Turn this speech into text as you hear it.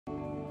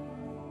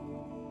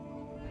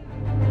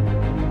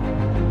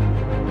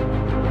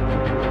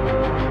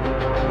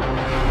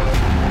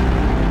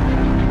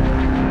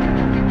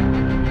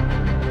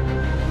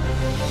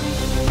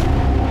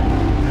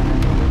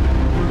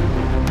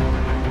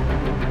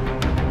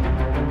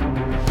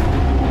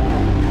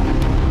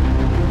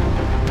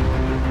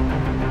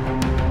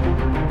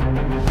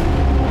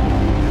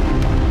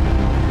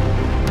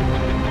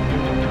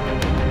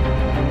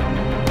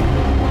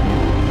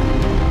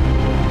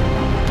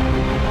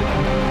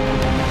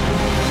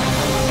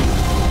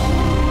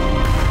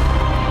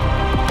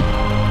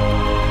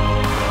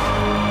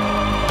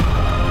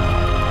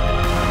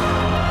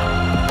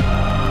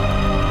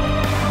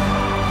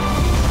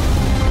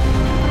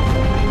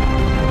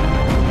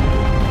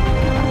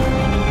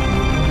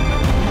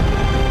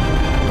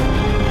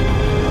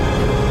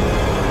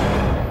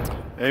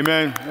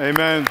Amen.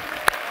 Amen.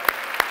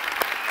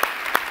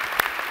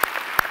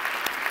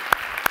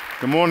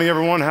 Good morning,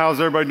 everyone. How's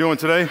everybody doing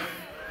today?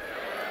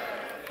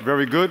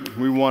 Very good.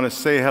 We want to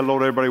say hello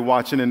to everybody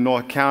watching in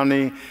North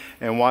County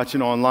and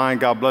watching online.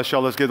 God bless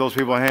y'all. Let's give those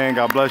people a hand.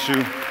 God bless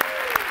you.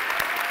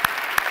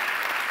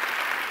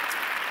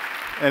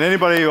 And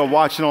anybody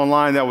watching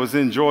online that was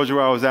in Georgia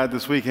where I was at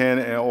this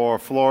weekend or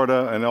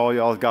Florida and all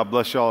y'all, God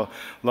bless y'all.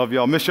 Love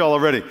y'all. Miss y'all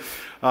already.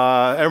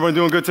 Everyone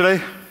doing good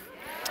today?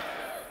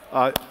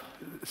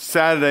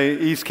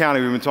 Saturday, East County,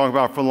 we've been talking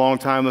about for a long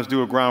time. Let's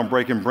do a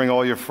groundbreaking. Bring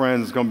all your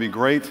friends. It's going to be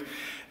great.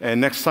 And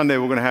next Sunday,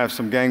 we're going to have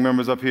some gang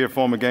members up here,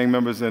 former gang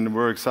members, and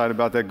we're excited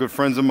about that. Good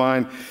friends of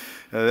mine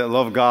that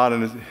love God,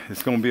 and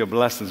it's going to be a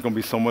blessing. It's going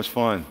to be so much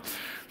fun.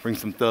 Bring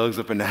some thugs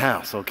up in the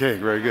house. Okay,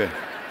 very good.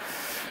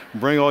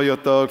 Bring all your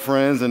thug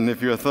friends, and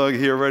if you're a thug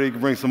here already,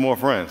 bring some more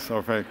friends.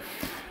 Okay,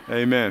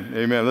 amen,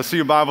 amen. Let's see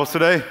your Bibles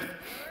today.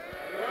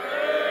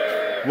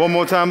 Word. One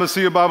more time, let's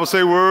see your Bible.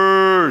 Say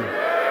word.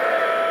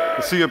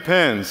 Let's see your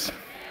pens.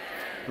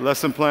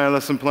 Lesson plan,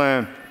 lesson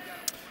plan.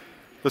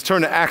 Let's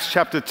turn to Acts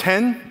chapter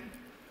 10.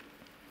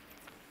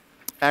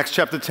 Acts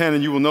chapter 10,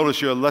 and you will notice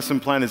your lesson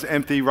plan is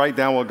empty. Write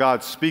down what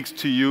God speaks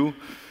to you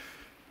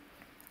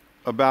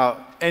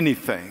about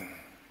anything.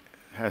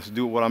 It has to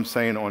do with what I'm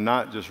saying or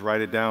not. Just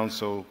write it down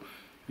so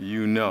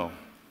you know.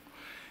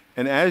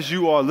 And as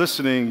you are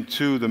listening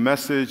to the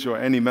message or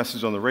any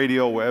message on the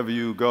radio, wherever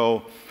you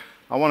go,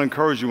 I want to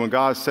encourage you when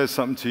God says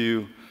something to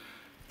you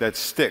that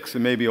sticks. It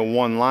may be a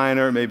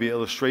one-liner, it may be an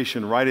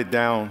illustration. Write it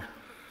down.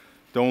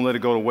 Don't let it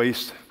go to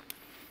waste.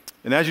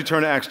 And as you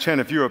turn to Acts 10,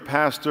 if you're a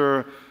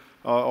pastor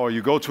or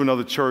you go to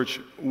another church,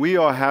 we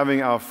are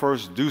having our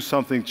first Do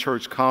Something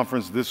Church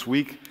conference this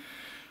week.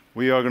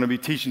 We are going to be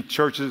teaching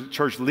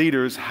church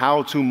leaders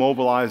how to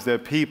mobilize their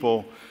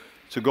people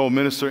to go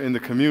minister in the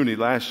community.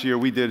 Last year,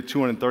 we did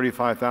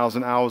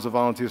 235,000 hours of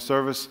volunteer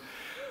service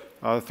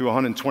through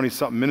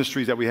 120-something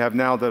ministries that we have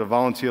now that are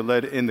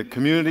volunteer-led in the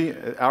community,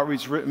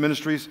 outreach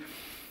ministries.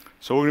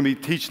 So we're going to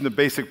be teaching the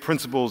basic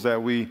principles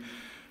that we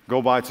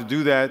go by to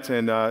do that.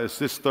 And it's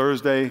this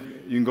Thursday.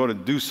 You can go to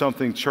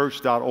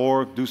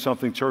dosomethingchurch.org,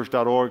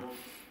 dosomethingchurch.org,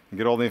 and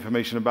get all the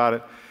information about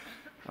it.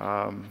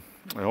 And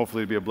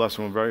hopefully it'll be a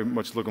blessing. We're very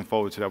much looking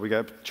forward to that. We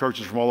got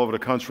churches from all over the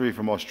country,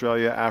 from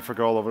Australia,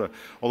 Africa, all over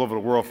the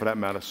world for that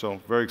matter. So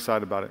very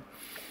excited about it.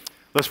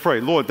 Let's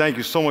pray. Lord, thank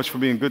you so much for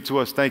being good to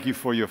us. Thank you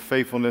for your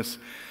faithfulness.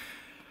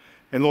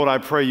 And Lord, I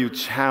pray you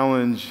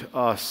challenge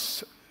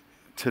us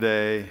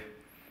today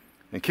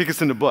and kick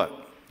us in the butt.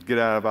 Get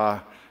out of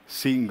our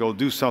seat and go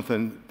do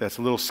something that's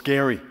a little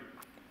scary.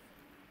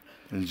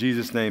 In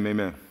Jesus' name,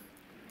 amen.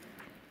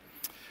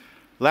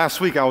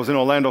 Last week I was in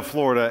Orlando,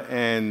 Florida,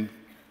 and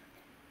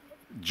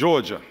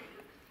Georgia.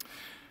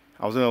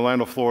 I was in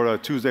Orlando, Florida,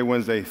 Tuesday,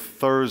 Wednesday,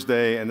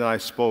 Thursday, and then I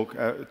spoke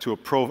to a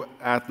pro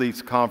athletes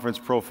conference,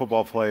 pro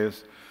football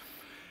players.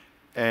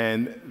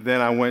 And then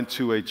I went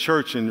to a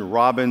church in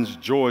Robbins,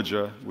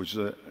 Georgia, which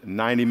is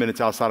 90 minutes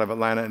outside of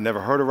Atlanta.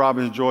 Never heard of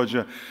Robbins,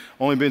 Georgia.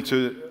 Only been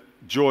to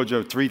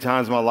Georgia 3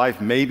 times in my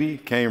life, maybe.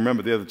 Can't even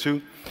remember the other 2.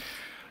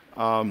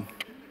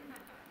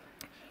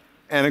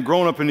 And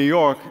growing up in New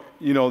York,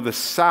 you know, the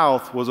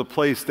South was a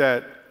place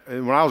that,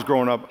 when I was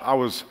growing up, I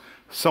was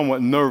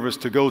somewhat nervous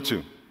to go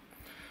to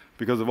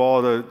because of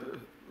all the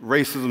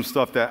racism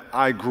stuff that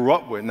I grew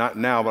up with, not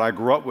now, but I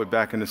grew up with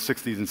back in the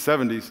 60s and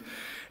 70s.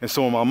 And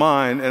so in my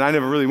mind, and I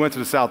never really went to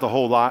the South a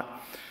whole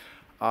lot,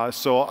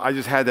 so I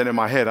just had that in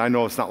my head. I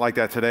know it's not like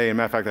that today. As a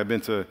matter of fact, I've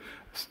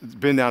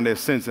been down there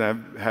since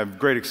and have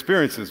great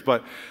experiences,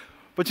 but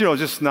you know,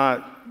 it's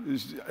not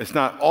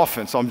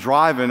often. So I'm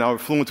driving, I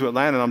flew into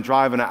Atlanta, and I'm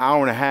driving an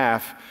hour and a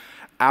half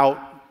out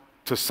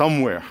to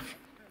somewhere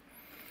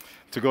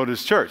to go to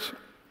this church.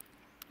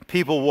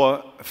 People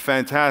were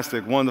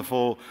fantastic,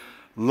 wonderful,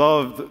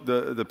 loved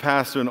the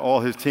pastor and all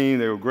his team.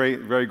 They were great,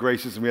 very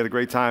gracious, and we had a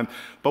great time.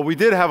 But we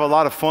did have a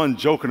lot of fun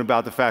joking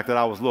about the fact that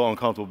I was a little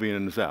uncomfortable being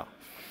in the South.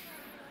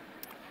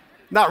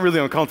 Not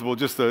really uncomfortable,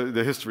 just the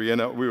history. And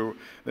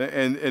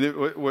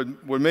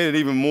what made it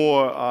even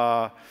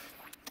more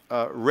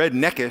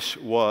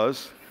redneckish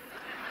was,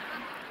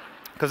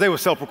 because they were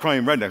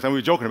self-proclaimed rednecks. I mean, we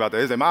were joking about that.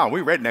 They said, "Mom,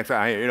 we rednecks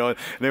out here," you know. And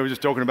they were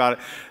just joking about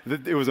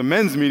it. It was a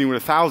men's meeting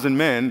with 1,000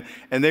 men,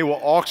 and they were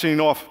auctioning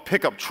off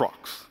pickup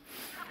trucks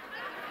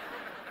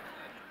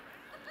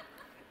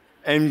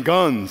and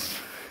guns,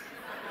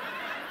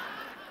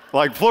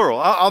 like plural.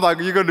 I was like,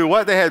 "You're gonna do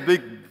what?" They had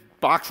big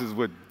boxes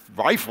with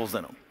rifles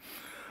in them.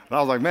 And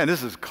I was like, "Man,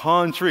 this is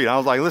country." And I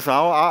was like, "Listen,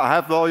 I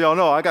have to let y'all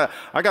know, I got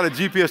a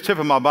GPS chip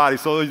in my body,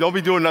 so don't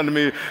be doing nothing to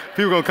me.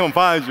 People gonna come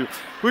find you."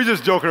 We were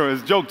just joking around.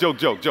 It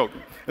was joke.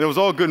 And it was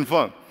all good and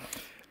fun.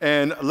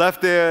 And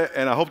left there,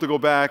 and I hope to go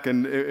back,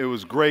 and it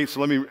was great. So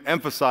let me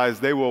emphasize,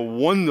 they were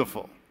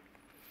wonderful.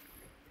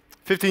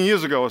 15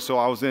 years ago or so,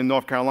 I was in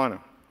North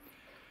Carolina.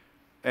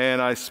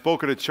 And I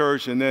spoke at a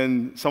church, and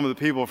then some of the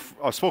people,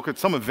 I spoke at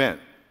some event.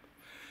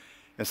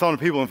 And some of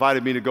the people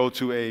invited me to go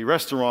to a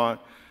restaurant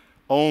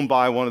owned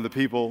by one of the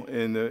people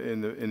in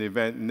the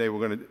event, and they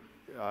were going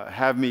to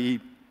have me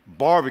eat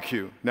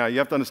barbecue. Now, you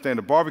have to understand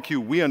the barbecue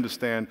we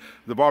understand,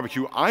 the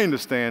barbecue I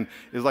understand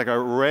is like a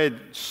red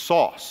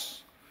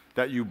sauce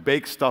that you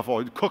bake stuff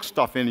or cook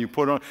stuff in and you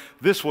put on.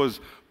 This was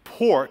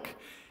pork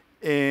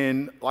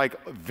in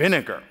like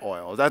vinegar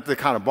oil. That's the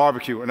kind of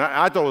barbecue. And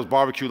I thought it was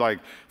barbecue like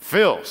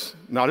Phil's.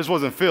 No, this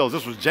wasn't Phil's.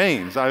 This was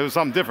James. It was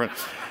something different.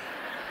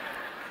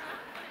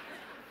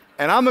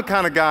 And I'm the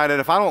kind of guy that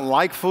if I don't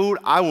like food,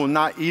 I will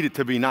not eat it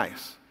to be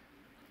nice.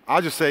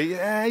 I'll just say,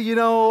 yeah, you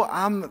know,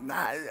 I'm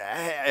not,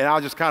 and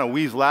I'll just kind of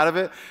weasel out of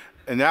it.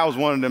 And that was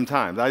one of them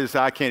times. I just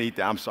said, I can't eat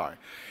that. I'm sorry.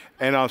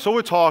 And so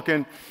we're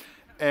talking.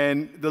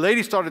 And the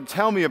lady started to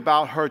tell me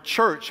about her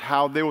church,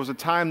 how there was a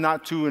time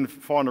not too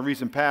far in the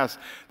recent past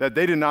that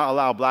they did not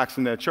allow blacks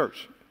in their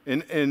church,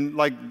 in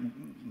like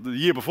the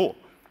year before.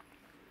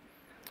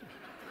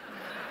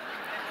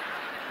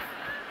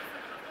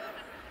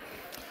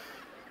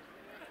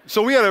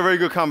 So we had a very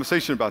good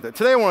conversation about that.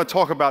 Today I want to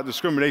talk about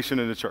discrimination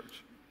in the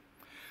church.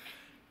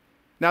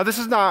 Now this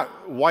is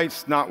not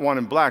whites not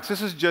wanting blacks.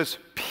 This is just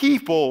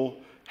people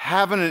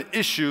having an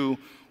issue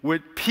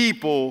with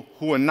people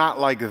who are not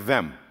like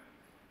them.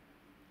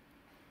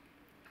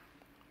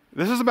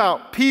 This is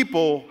about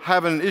people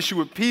having an issue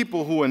with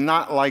people who are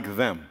not like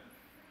them.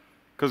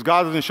 Because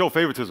God doesn't show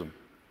favoritism.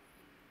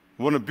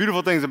 One of the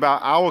beautiful things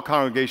about our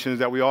congregation is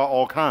that we are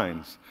all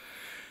kinds.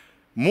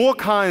 More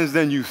kinds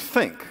than you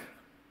think.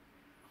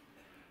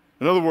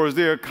 In other words,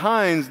 there are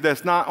kinds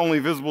that's not only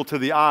visible to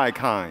the eye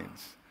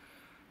kinds.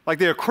 Like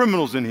there are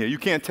criminals in here. You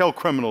can't tell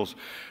criminals.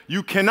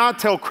 You cannot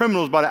tell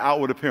criminals by the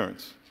outward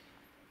appearance.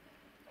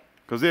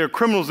 Because there are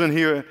criminals in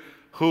here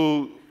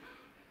who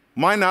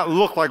might not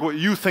look like what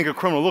you think a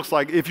criminal looks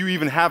like if you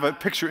even have a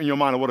picture in your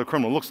mind of what a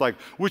criminal looks like,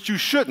 which you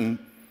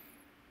shouldn't,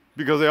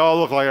 because they all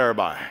look like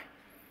everybody.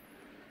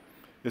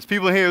 There's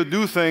people here who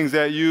do things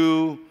that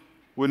you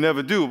would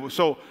never do.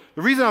 So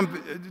the reason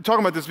I'm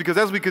talking about this is because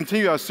as we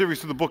continue our series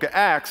through the book of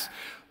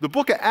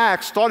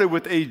Acts started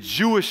with a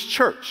Jewish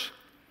church.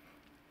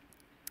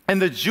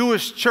 And the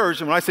Jewish church,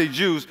 and when I say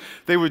Jews,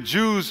 they were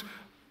Jews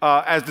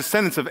as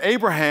descendants of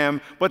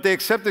Abraham, but they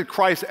accepted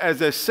Christ as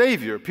their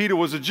Savior. Peter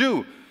was a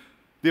Jew.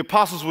 The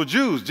apostles were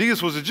Jews.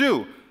 Jesus was a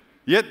Jew.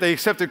 Yet they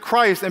accepted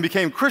Christ and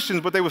became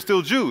Christians, but they were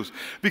still Jews.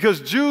 Because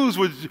Jews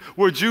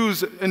were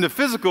Jews in the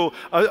physical,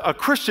 a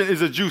Christian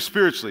is a Jew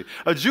spiritually.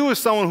 A Jew is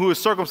someone who is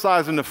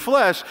circumcised in the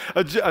flesh.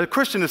 A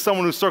Christian is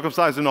someone who is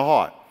circumcised in the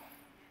heart.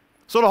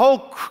 So the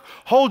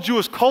whole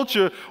Jewish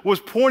culture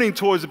was pointing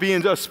towards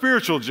being a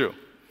spiritual Jew.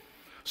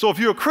 So if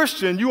you're a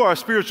Christian, you are a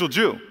spiritual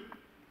Jew.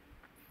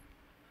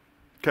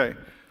 Okay.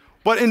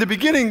 But in the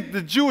beginning,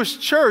 the Jewish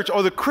church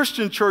or the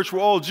Christian church were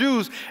all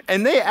Jews,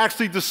 and they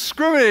actually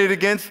discriminated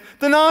against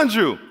the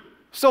non-Jew.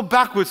 So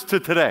backwards to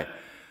today.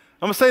 I'm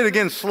going to say it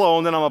again slow,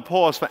 and then I'm going to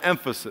pause for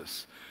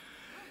emphasis.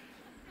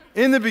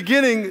 In the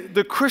beginning,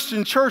 the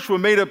Christian church were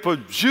made up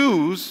of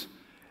Jews,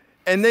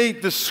 and they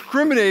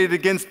discriminated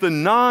against the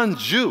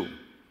non-Jew.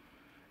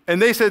 And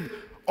they said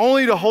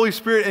only the Holy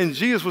Spirit and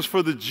Jesus was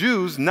for the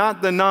Jews,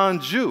 not the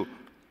non-Jew.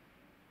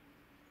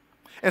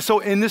 And so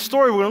in this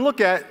story we're going to look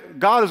at,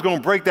 God is going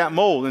to break that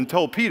mold and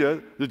tell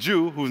Peter, the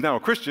Jew, who's now a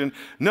Christian,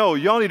 no,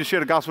 y'all need to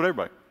share the gospel with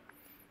everybody.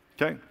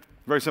 Okay?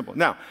 Very simple.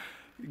 Now,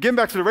 getting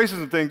back to the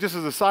racism thing, just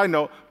as a side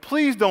note,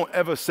 please don't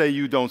ever say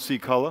you don't see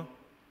color.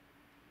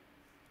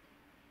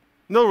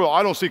 No,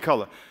 I don't see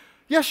color.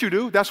 Yes, you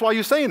do. That's why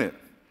you're saying it.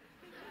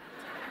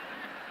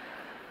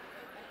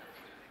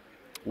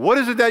 What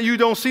is it that you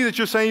don't see that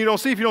you're saying you don't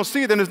see? If you don't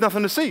see it, then there's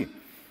nothing to see.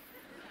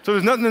 So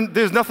there's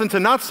nothing to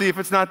not see if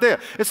it's not there.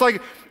 It's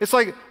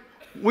like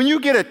when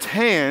you get a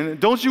tan,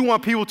 don't you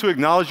want people to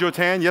acknowledge your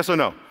tan? Yes or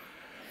no?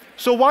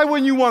 So why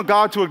wouldn't you want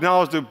God to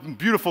acknowledge the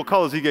beautiful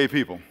colors he gave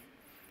people?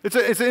 It's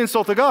an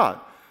insult to God.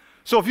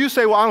 So if you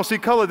say, well, I don't see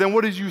color, then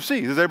what did you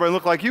see? Does everybody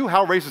look like you?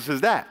 How racist is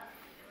that?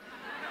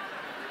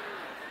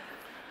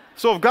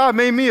 So if God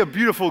made me a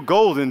beautiful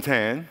golden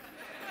tan,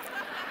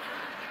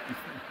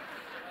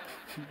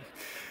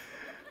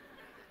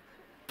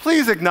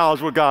 please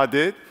acknowledge what God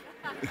did.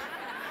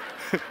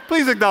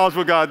 Please acknowledge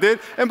what God did.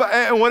 And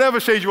whatever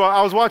shade you are,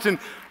 I was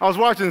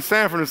watching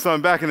Sanford and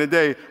Son back in the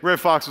day.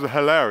 Red Fox was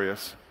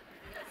hilarious.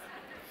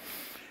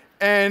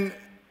 And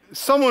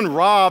someone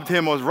robbed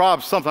him or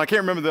robbed something. I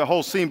can't remember the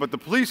whole scene, but the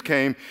police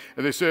came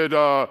and they said,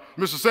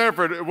 Mr.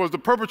 Sanford, was the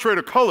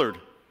perpetrator colored?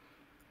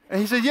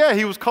 And he said, yeah,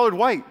 he was colored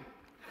white.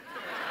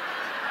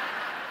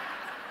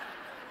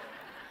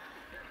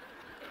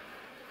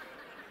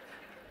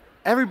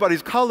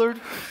 Everybody's colored.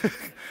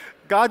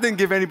 God didn't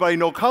give anybody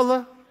no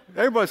color.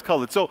 Everybody's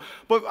colored. So,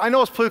 but I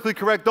know it's politically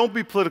correct. Don't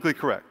be politically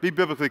correct. Be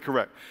biblically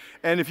correct.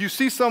 And if you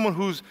see someone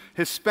who's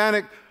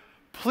Hispanic,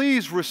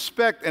 please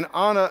respect and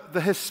honor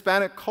the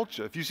Hispanic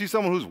culture. If you see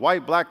someone who's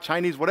white, black,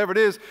 Chinese, whatever it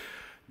is,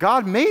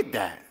 God made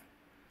that.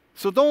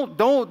 So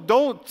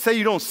don't say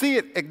you don't see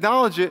it.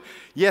 Acknowledge it.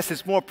 Yes,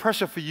 it's more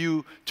pressure for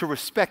you to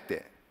respect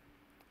it.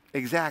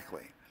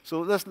 Exactly. So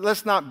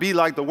let's not be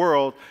like the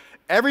world.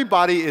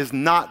 Everybody is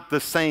not the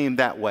same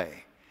that way.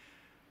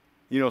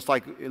 You know, it's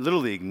like Little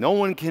League. No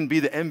one can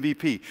be the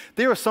MVP.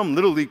 There are some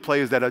Little League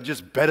players that are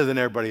just better than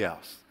everybody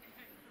else.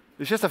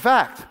 It's just a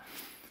fact.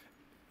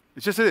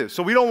 It is.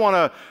 So we don't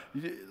want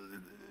to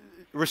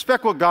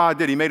respect what God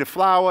did. He made a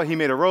flower, he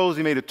made a rose,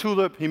 he made a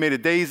tulip, he made a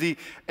daisy.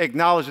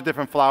 Acknowledge the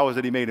different flowers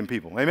that he made in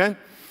people. Amen?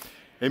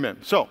 Amen.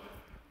 So,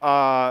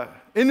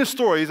 in the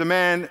story, it's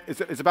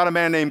about a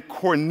man named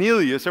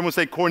Cornelius. Everyone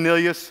say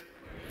Cornelius.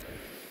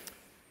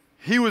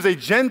 He was a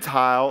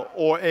Gentile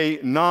or a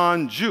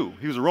non-Jew.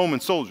 He was a Roman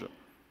soldier.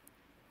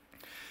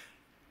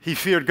 He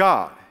feared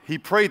God. He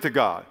prayed to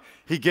God.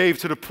 He gave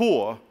to the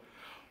poor,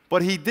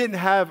 but he didn't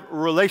have a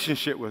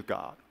relationship with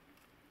God.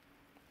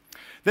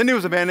 Then there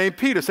was a man named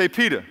Peter. Say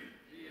Peter.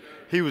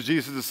 He was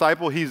Jesus'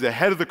 disciple. He's the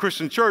head of the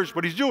Christian church,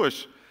 but he's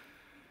Jewish.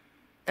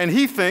 And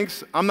he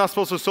thinks, I'm not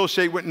supposed to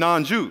associate with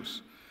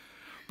non-Jews.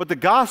 But the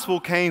gospel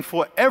came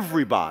for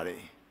everybody,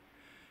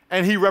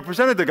 and he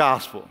represented the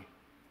gospel.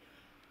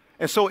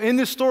 And so in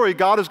this story,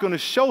 God is going to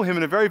show him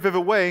in a very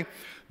vivid way,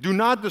 do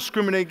not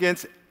discriminate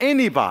against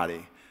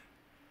anybody,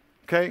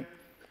 okay?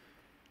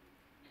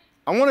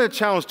 I want to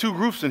challenge two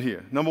groups in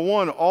here. Number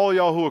one, all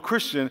y'all who are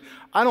Christian,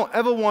 I don't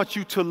ever want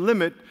you to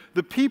limit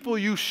the people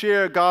you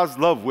share God's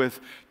love with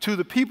to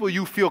the people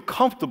you feel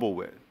comfortable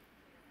with.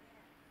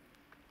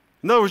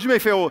 In other words, you may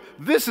feel, well,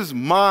 this is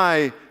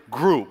my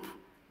group.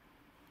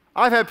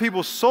 I've had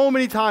people so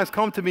many times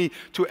come to me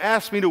to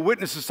ask me to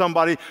witness to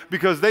somebody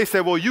because they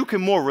said, well, you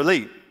can more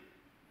relate.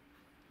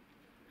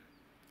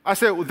 I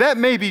said, well, that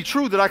may be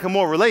true that I can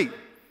more relate,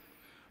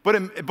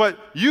 but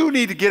you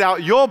need to get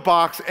out your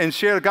box and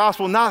share the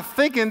gospel, not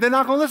thinking they're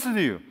not going to listen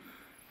to you.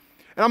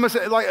 And I'm going to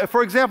say, like,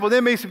 for example,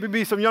 there may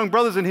be some young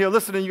brothers in here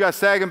listening. You got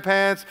sagging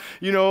pants,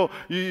 you know,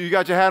 you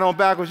got your hat on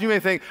backwards. You may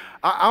think,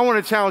 I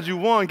want to challenge you,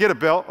 one, get a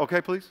belt,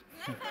 okay, please?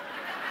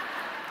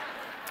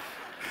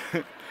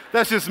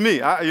 That's just me.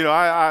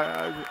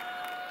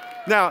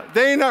 Now,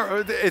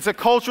 it's a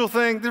cultural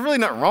thing. There's really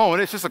nothing wrong with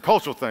it. It's just a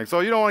cultural thing. So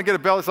you don't want to get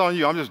a belt, it's on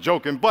you. I'm just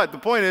joking. But the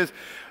point is,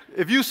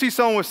 if you see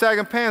someone with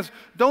sagging pants,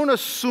 don't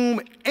assume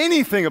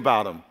anything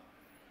about them.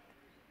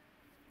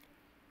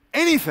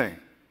 Anything.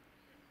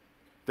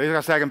 They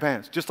got sagging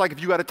pants. Just like if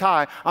you got a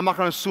tie, I'm not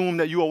going to assume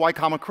that you're a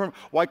white-collar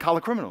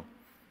criminal.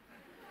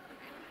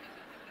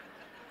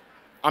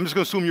 I'm just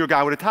going to assume you're a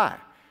guy with a tie.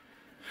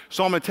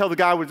 So I'm going to tell the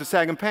guy with the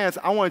sagging pants,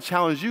 I want to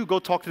challenge you, go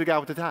talk to the guy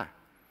with the tie.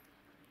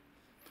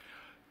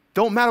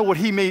 Don't matter what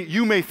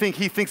you may think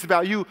he thinks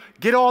about you.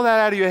 Get all that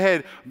out of your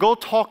head. Go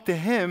talk to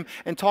him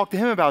and talk to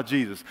him about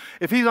Jesus.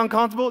 If he's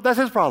uncomfortable, that's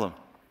his problem.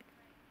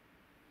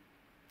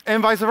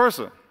 And vice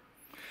versa.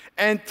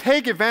 And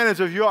take advantage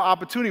of your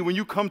opportunity when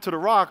you come to the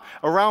Rock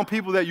around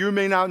people that you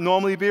may not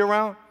normally be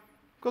around.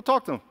 Go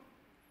talk to them.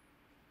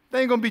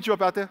 They ain't going to beat you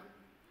up out there.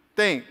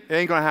 It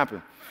ain't going to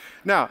happen.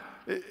 Now,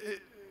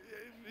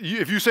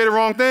 if you say the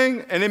wrong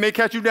thing and they may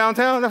catch you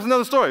downtown, that's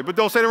another story. But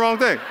don't say the wrong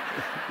thing.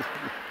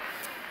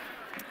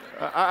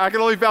 I can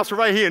only vouch for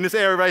right here, in this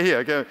area right here,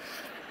 okay?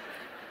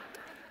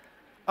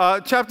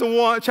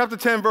 Chapter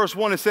 10, verse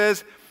 1, it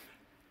says,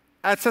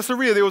 at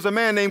Caesarea there was a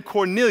man named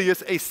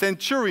Cornelius, a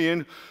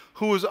centurion,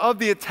 who was of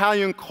the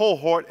Italian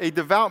cohort, a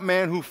devout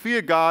man who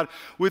feared God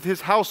with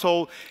his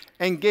household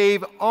and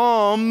gave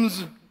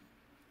alms,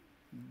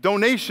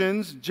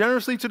 donations,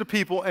 generously to the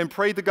people and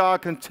prayed to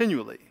God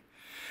continually.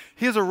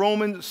 Here's a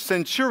Roman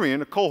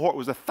centurion. A cohort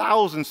was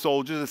 1,000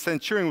 soldiers. A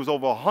centurion was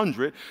over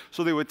 100.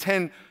 So there were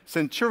 10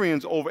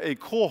 centurions over a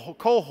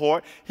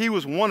cohort. He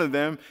was one of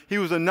them. He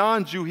was a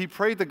non-Jew. He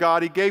prayed to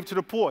God. He gave to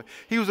the poor.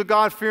 He was a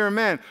God-fearing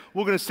man.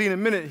 We're going to see in a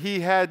minute he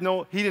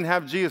didn't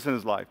have Jesus in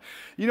his life.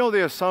 You know,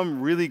 there are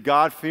some really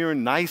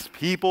God-fearing, nice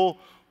people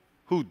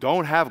who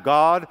don't have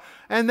God,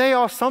 and they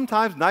are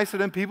sometimes nicer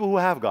than people who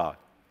have God.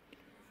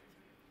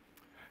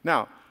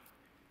 Now,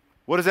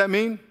 what does that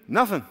mean?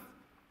 Nothing.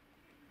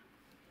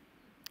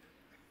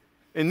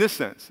 In this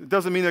sense, it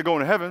doesn't mean they're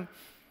going to heaven.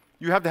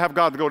 You have to have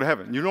God to go to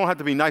heaven. You don't have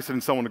to be nicer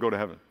than someone to go to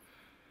heaven.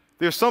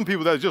 There's some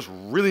people that are just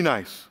really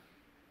nice.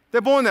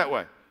 They're born that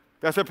way.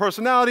 That's their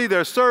personality.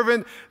 They're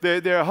servant.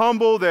 They're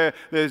humble.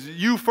 There's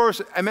you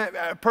first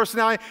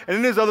personality. And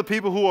then there's other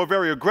people who are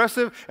very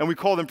aggressive, and we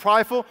call them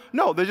prideful.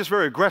 No, they're just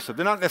very aggressive.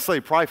 They're not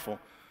necessarily prideful.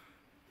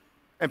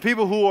 And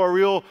people who are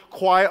real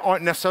quiet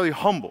aren't necessarily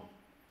humble.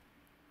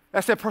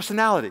 That's their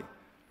personality.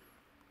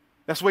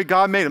 That's the way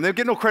God made them. They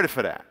get no credit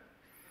for that.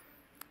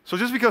 So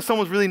just because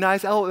someone's really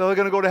nice, oh, they're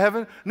going to go to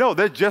heaven? No,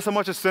 they're just as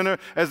much a sinner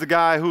as the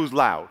guy who's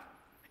loud.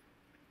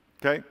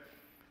 Okay?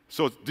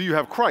 So do you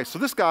have Christ? So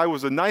this guy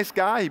was a nice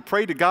guy. He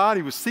prayed to God.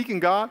 He was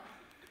seeking God,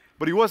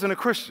 but he wasn't a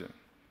Christian.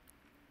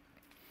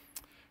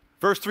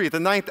 Verse 3, at the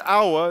ninth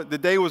hour, the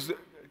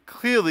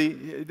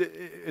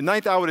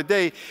ninth hour of the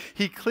day,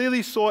 he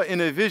clearly saw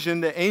in a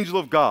vision the angel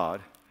of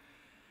God,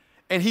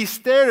 and he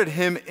stared at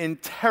him in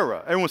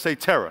terror. Everyone say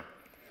terror.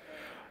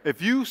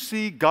 If you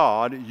see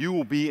God, you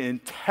will be in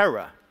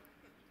terror.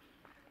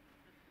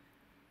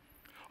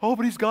 Oh,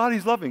 but he's God,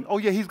 he's loving. Oh,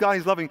 yeah, he's God,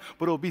 he's loving,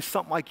 but it'll be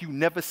something like you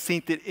never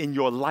seen it in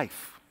your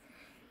life.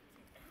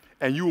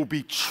 And you will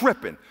be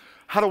tripping.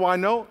 How do I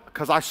know?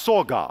 Because I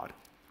saw God.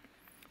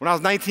 When I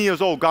was 19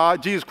 years old,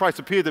 Jesus Christ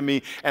appeared to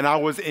me, and I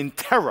was in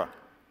terror.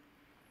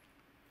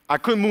 I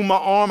couldn't move my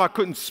arm. I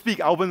couldn't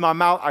speak. I opened my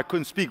mouth. I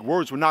couldn't speak.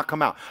 Words would not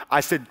come out. I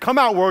said, come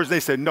out words.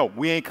 They said, no,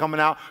 we ain't coming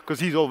out because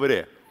he's over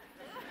there.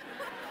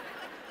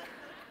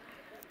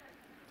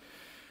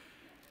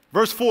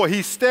 Verse 4,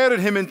 he stared at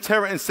him in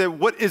terror and said,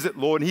 what is it,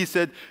 Lord? And he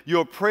said,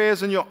 your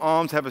prayers and your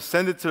alms have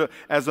ascended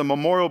as a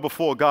memorial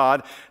before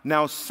God.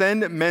 Now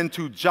send men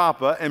to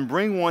Joppa and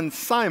bring one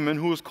Simon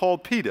who is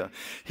called Peter.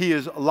 He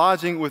is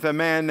lodging with a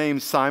man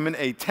named Simon,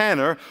 a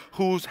tanner,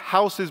 whose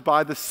house is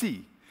by the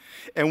sea.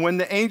 And when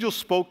the angel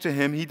spoke to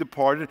him, he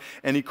departed,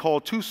 and he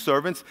called 2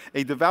 servants,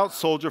 a devout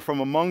soldier from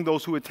among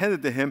those who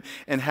attended to him,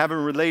 and having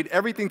relayed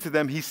everything to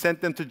them, he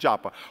sent them to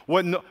Joppa.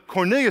 When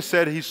Cornelius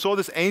said he saw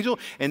this angel,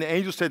 and the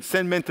angel said,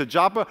 send men to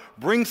Joppa,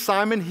 bring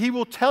Simon, he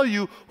will tell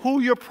you who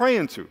you're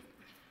praying to.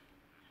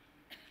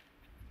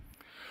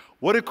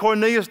 What did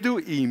Cornelius do?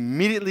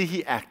 Immediately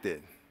he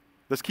acted.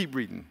 Let's keep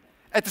reading.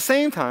 At the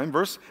same time,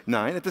 verse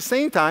 9, at the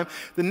same time,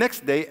 the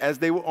next day, as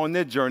they were on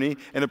their journey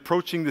and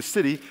approaching the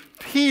city,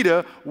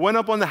 Peter went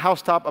up on the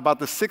housetop about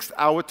the 6th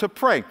hour to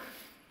pray.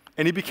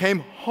 And he became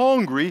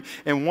hungry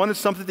and wanted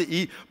something to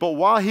eat, but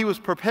while he was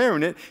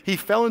preparing it, he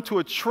fell into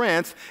a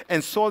trance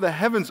and saw the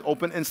heavens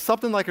open and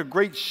something like a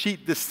great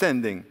sheet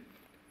descending,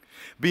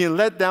 being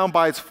let down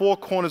by its 4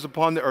 corners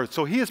upon the earth.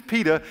 So here's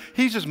Peter,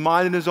 he's just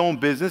minding his own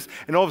business,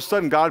 and all of a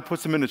sudden God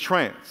puts him in a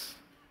trance.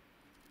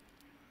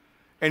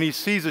 And he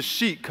sees a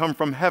sheet come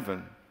from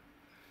heaven.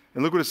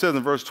 And look what it says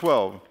in verse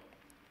 12.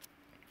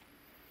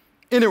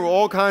 In it were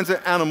all kinds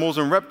of animals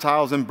and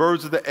reptiles and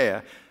birds of the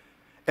air.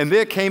 And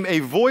there came a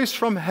voice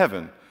from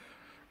heaven,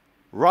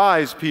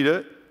 rise,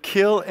 Peter,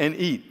 kill and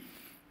eat.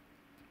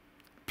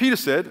 Peter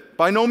said,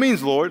 by no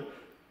means, Lord.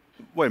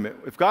 Wait a minute.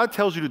 If God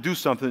tells you to do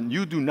something,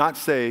 you do not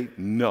say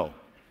no.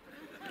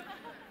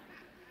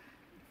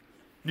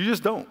 You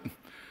just don't.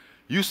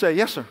 You say,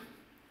 yes, sir.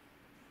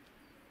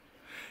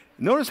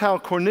 Notice how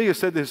Cornelius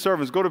said to his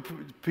servants, go to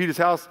Peter's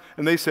house,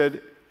 and they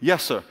said,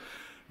 yes, sir.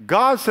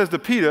 God says to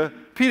Peter,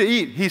 Peter,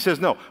 eat. He says,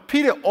 no.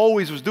 Peter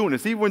always was doing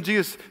this. Even when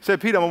Jesus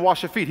said, Peter, I'm going to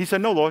wash your feet. He said,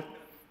 no, Lord.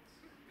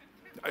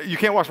 You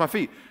can't wash my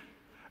feet.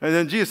 And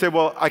then Jesus said,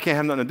 well, I can't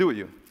have nothing to do with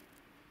you.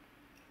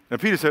 And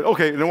Peter said,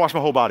 okay, then wash my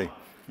whole body.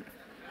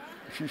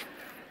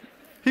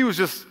 He was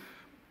just,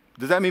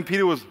 does that mean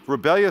Peter was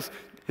rebellious?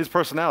 His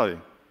personality.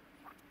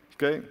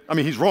 Okay? I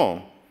mean, he's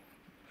wrong.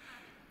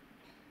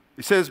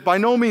 He says, by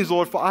no means,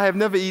 Lord, for I have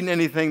never eaten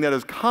anything that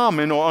is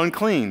common or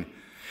unclean.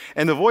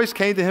 And the voice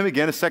came to him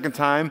again a second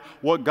time,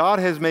 what God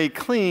has made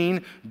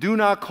clean, do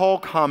not call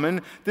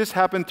common. This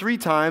happened 3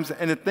 times,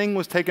 and the thing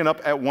was taken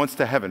up at once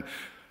to heaven.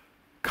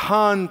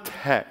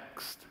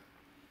 Context.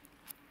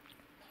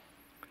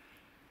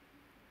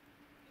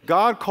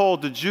 God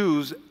called the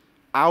Jews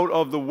out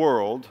of the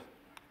world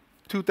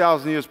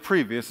 2,000 years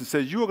previous and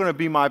said, you are going to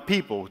be my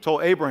people. He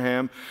told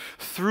Abraham,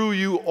 through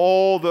you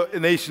all the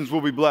nations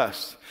will be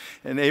blessed.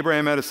 And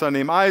Abraham had a son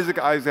named Isaac.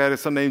 Isaac had a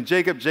son named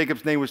Jacob.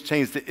 Jacob's name was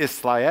changed to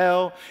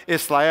Israel.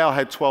 Israel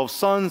had 12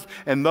 sons,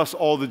 and thus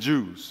all the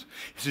Jews.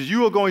 He says,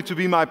 you are going to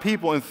be my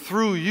people, and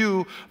through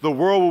you the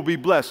world will be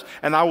blessed.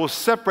 And I will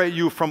separate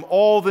you from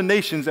all the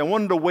nations. And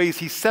one of the ways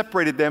he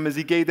separated them is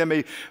he gave them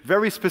a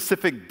very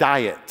specific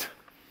diet.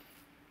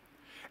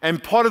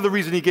 And part of the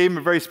reason he gave them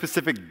a very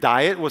specific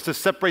diet was to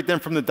separate them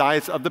from the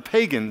diets of the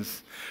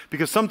pagans.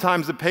 Because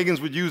sometimes the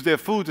pagans would use their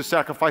food to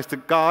sacrifice to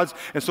gods.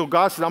 And so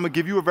God said, I'm going to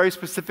give you a very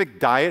specific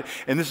diet,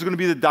 and this is going to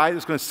be the diet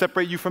that's going to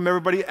separate you from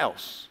everybody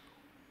else.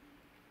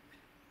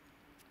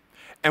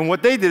 And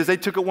what they did is they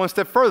took it one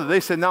step further. They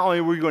said, not only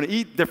are we going to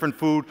eat different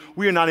food,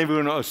 we are not even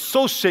going to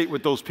associate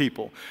with those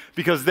people.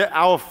 Because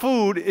our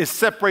food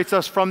separates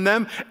us from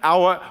them,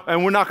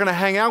 and we're not going to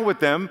hang out with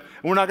them,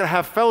 and we're not going to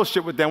have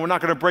fellowship with them, we're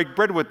not going to break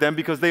bread with them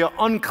because they are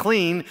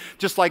unclean,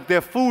 just like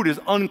their food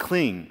is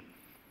unclean.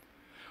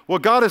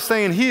 What God is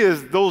saying here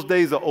is those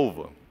days are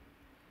over.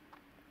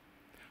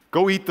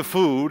 Go eat the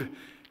food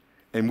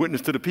and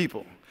witness to the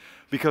people.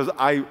 Because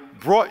I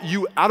brought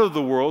you out of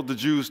the world, the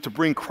Jews, to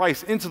bring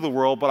Christ into the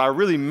world, but I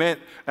really meant,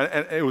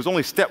 and it was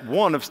only step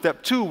 1 of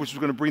step 2, which was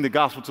going to bring the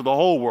gospel to the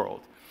whole world.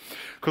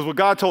 Because what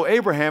God told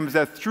Abraham is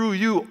that through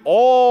you,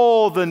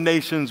 all the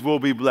nations will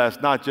be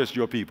blessed, not just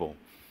your people.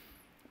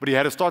 But he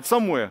had to start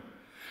somewhere.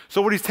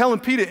 So what he's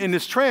telling Peter in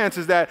this trance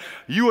is that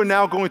you are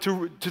now going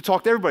to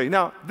talk to everybody.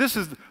 Now, this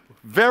is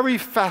very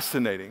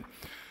fascinating.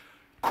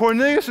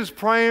 Cornelius is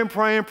praying.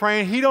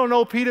 He don't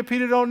know Peter.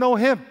 Peter don't know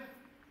him.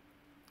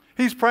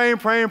 He's praying,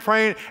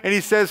 and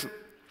he says,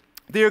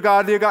 dear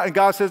God, and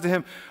God says to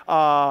him,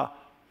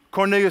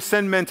 Cornelius,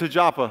 send men to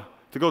Joppa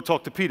to go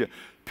talk to Peter.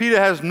 Peter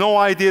has no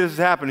idea this is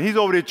happening. He's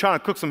over there trying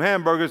to cook some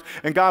hamburgers,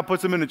 and God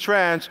puts him in a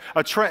trance,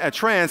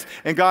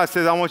 and God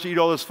says, I want you to eat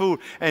all this food.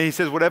 And he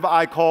says, whatever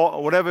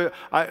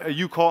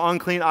you call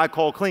unclean, I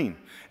call clean.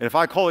 And if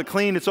I call it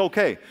clean, it's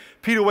okay.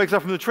 Peter wakes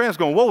up from the trance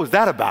going, what was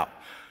that about?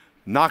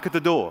 Knock at the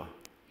door.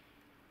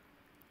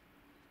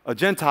 A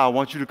Gentile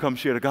wants you to come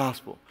share the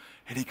gospel.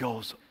 And he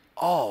goes,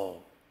 oh.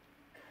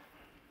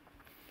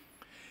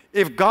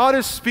 If God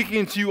is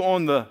speaking to you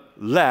on the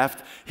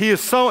left, he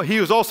is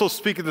also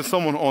speaking to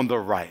someone on the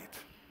right.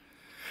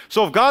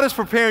 So if God is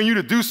preparing you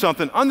to do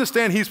something,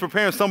 understand he's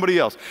preparing somebody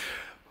else.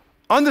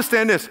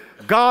 Understand this,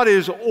 God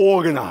is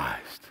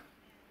organized.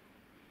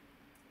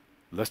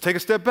 Let's take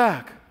a step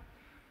back.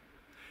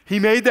 He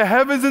made the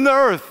heavens and the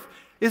earth.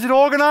 Is it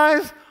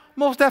organized?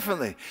 Most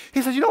definitely.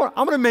 He says, you know what?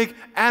 I'm going to make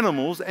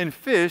animals and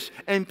fish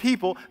and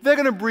people. They're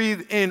going to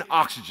breathe in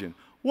oxygen.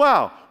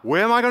 Wow,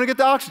 where am I going to get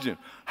the oxygen?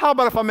 How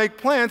about if I make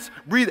plants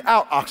breathe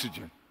out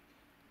oxygen?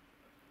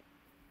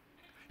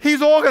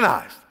 He's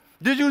organized.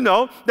 Did you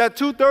know that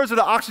 2/3 of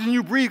the oxygen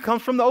you breathe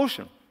comes from the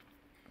ocean?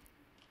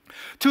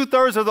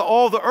 2/3 of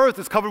all the earth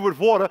is covered with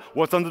water.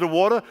 What's under the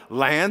water?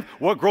 Land.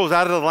 What grows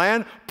out of the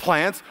land?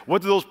 Plants.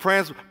 What do those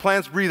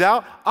plants breathe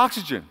out?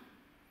 Oxygen.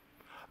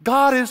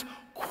 God is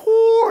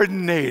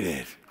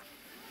coordinated.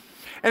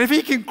 And if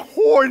he can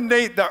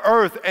coordinate the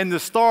earth and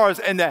the stars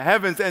and the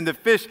heavens and the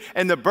fish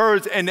and the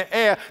birds and the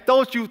air,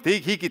 don't you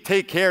think he could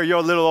take care of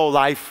your little old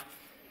life?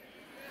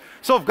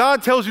 So if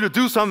God tells you to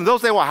do something, they'll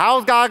say, well,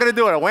 how's God going to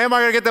do it? Where am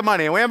I going to get the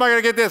money? Where am I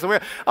going to get this?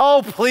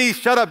 Oh, please,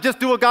 shut up. Just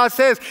do what God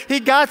says. He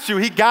got you.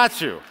 He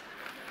got you.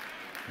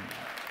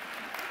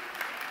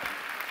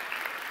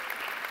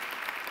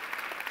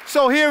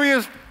 So here he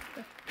is.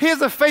 Here's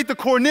the faith of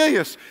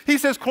Cornelius. He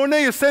says,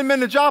 Cornelius, send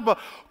men to Joppa.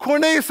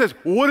 Cornelius says,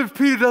 what if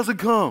Peter doesn't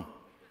come?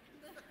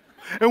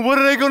 And what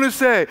are they going to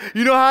say?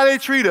 You know how they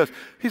treat us.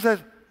 He says,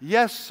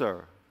 yes,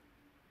 sir.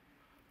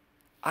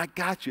 I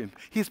got you.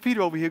 Here's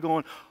Peter over here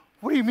going,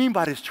 what do you mean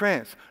by this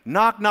trance?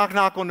 Knock, knock,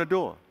 knock on the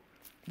door.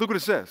 Look what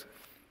it says.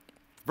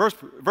 Verse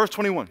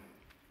 21.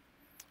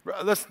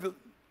 Verse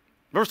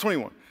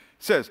 21. It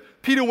says,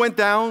 Peter went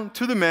down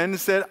to the men and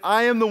said,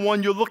 I am the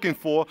one you're looking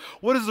for.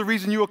 What is the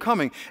reason you are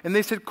coming? And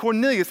they said,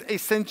 Cornelius, a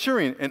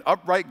centurion, an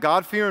upright,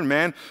 God-fearing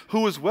man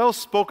who was well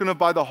spoken of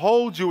by the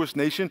whole Jewish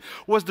nation,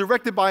 was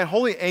directed by a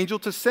holy angel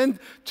to send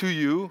to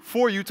you,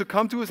 for you to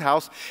come to his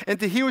house and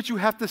to hear what you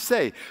have to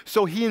say.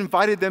 So he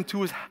invited them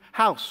to his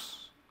house.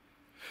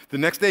 The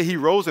next day he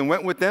rose and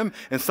went with them,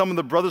 and some of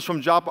the brothers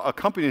from Joppa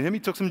accompanied him. He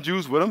took some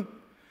Jews with him.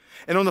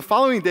 And on the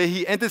following day,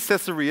 he entered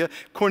Caesarea.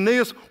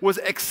 Cornelius was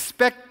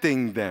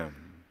expecting them.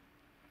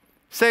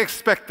 Say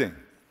expecting.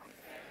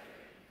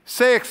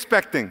 Say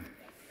expecting.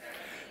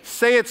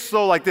 Say it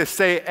slow like this.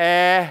 Say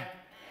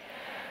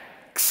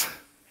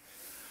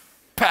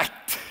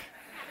expect.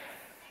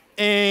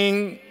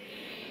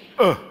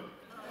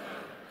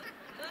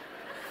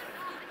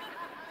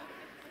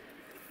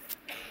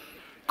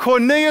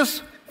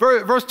 Cornelius,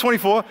 verse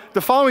 24,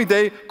 the following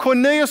day,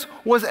 Cornelius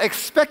was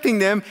expecting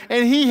them,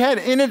 and he had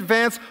in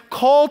advance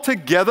called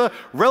together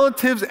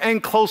relatives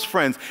and close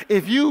friends.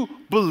 If you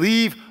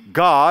believe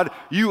God,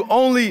 you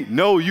only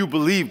know you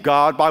believe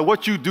God by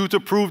what you do to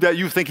prove that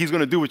you think he's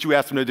going to do what you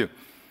asked him to do.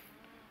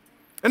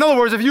 In other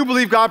words, if you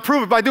believe God,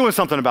 prove it by doing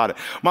something about it.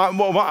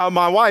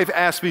 My wife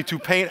asked me to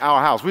paint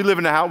our house. We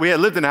had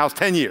lived in the house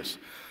 10 years.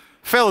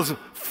 Fellas,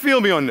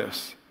 feel me on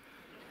this.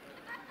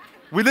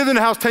 We lived in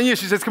the house 10 years.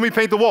 She says, can we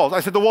paint the walls?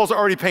 I said, the walls are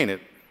already painted.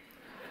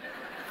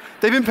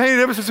 They've been painted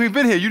ever since we've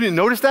been here. You didn't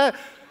notice that?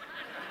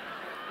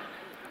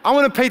 I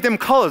want to paint them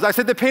colors. I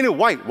said, they're painted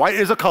white. White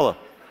is a color.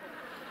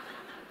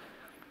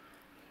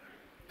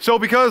 So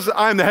because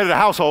I'm the head of the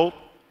household,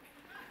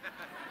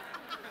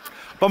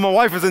 but my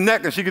wife is a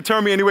neck and she can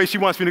turn me any way she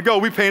wants me to go,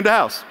 we painted the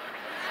house.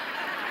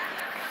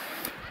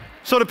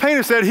 So the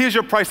painter said, here's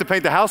your price to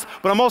paint the house,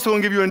 but I'm also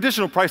going to give you an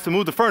additional price to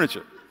move the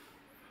furniture.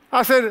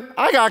 I said,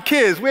 I got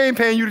kids. We ain't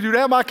paying you to do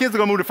that. My kids are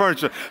going to move the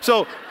furniture.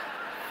 So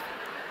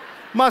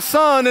my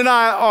son and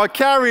I are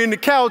carrying the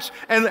couch,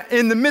 and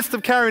in the midst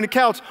of carrying the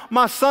couch,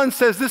 my son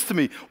says this to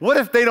me, what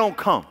if they don't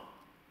come?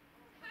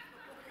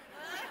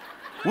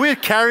 We're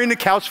carrying the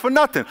couch for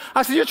nothing.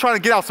 I said, you're trying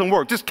to get out some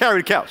work. Just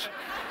carry the couch.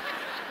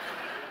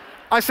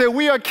 I said,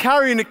 we are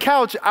carrying the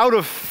couch out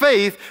of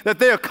faith that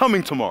they are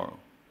coming tomorrow.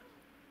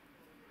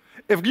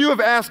 If you have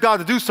asked God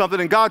to do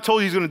something and God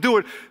told you he's going to do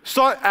it,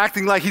 start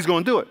acting like he's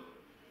going to do it.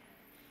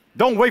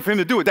 Don't wait for him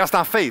to do it. That's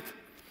not faith.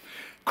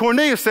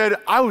 Cornelius said,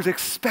 I was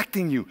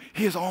expecting you.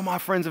 Here's all my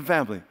friends and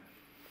family.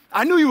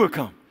 I knew you would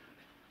come.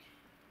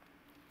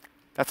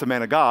 That's a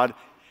man of God,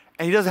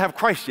 and he doesn't have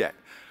Christ yet.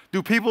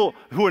 Do people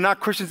who are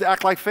not Christians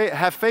act like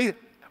have faith?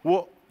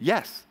 Well,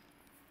 yes.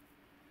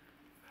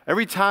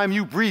 Every time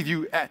you breathe,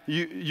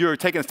 you're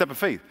taking a step of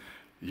faith.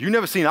 You've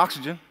never seen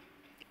oxygen,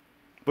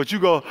 but you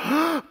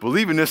go,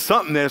 believing there's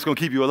something there that's going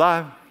to keep you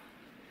alive.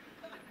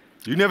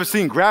 You've never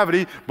seen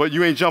gravity, but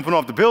you ain't jumping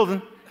off the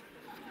building.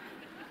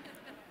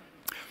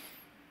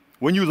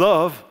 When you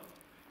love,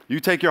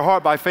 you take your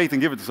heart by faith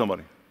and give it to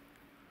somebody.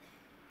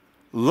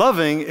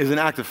 Loving is an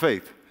act of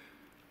faith.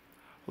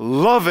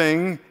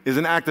 Loving is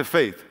an act of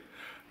faith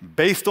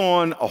based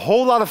on a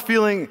whole lot of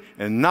feeling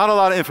and not a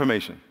lot of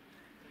information.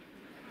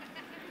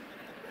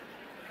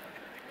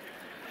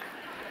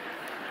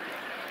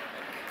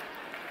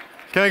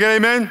 Can I get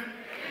amen? Amen?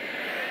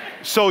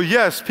 So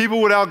yes,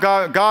 people without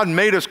God, God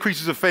made us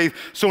creatures of faith,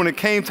 so when it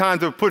came time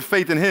to put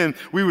faith in him,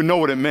 we would know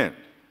what it meant.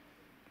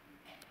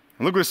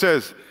 And look what it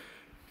says,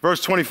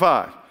 verse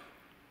 25.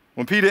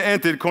 When Peter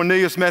entered,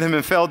 Cornelius met him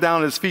and fell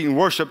down at his feet and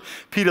worshiped.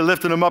 Peter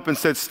lifted him up and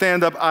said,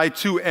 stand up, I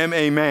too am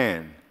a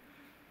man.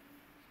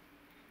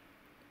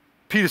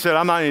 Peter said,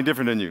 I'm not any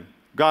different than you.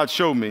 God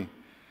showed me.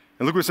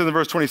 And look what it says in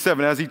verse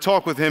 27. As he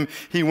talked with him,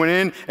 he went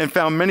in and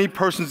found many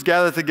persons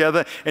gathered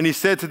together, and he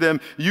said to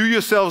them, you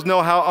yourselves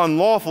know how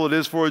unlawful it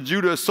is for a Jew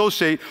to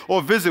associate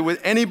or visit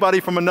with anybody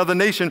from another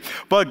nation,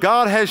 but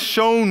God has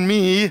shown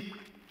me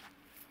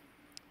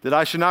that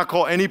I should not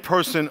call any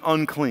person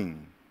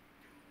unclean.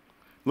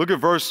 Look at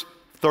verse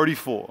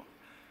 34.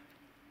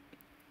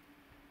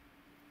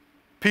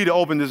 Peter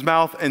opened his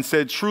mouth and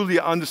said, truly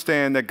I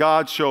understand that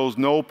God shows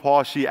no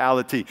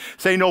partiality.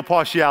 Say no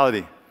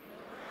partiality.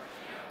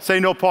 Say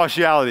no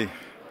partiality.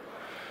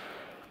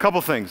 A couple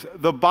things.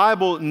 The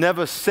Bible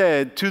never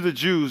said to the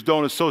Jews,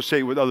 don't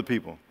associate with other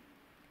people.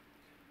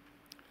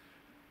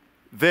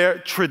 Their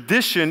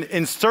tradition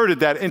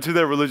inserted that into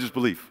their religious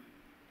belief.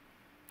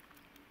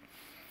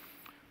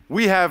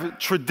 We have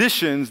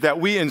traditions that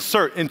we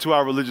insert into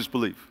our religious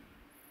belief.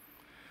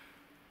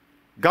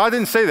 God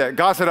didn't say that.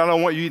 God said, I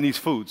don't want you eating these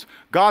foods.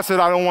 God said,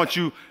 I don't want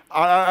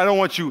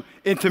you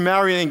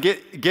intermarrying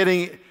and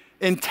getting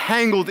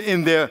entangled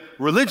in their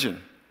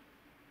religion.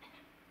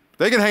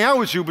 They can hang out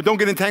with you, but don't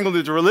get entangled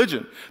into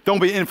religion. Don't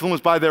be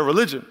influenced by their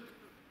religion.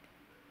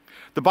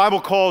 The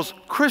Bible calls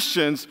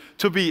Christians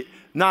to be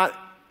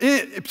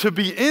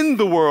in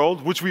the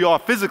world, which we are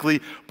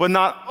physically, but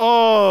not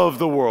of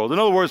the world. In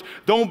other words,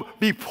 don't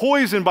be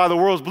poisoned by the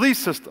world's belief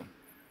system.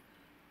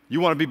 You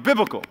want to be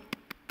biblical.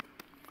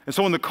 And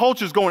so when the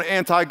culture is going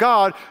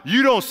anti-God,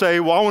 you don't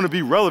say, well, I want to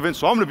be relevant,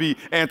 so I'm going to be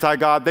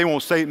anti-God. They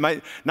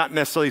might not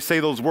necessarily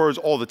say those words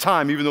all the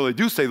time, even though they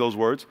do say those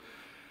words.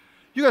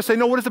 You got to say,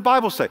 no, what does the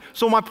Bible say?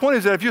 So my point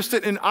is that if you're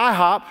sitting in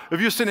IHOP,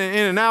 if you're sitting in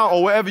In-N-Out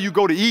or wherever you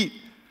go to eat,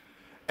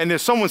 and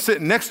there's someone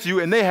sitting next to you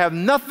and they have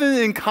nothing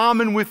in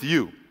common with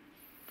you,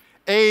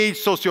 age,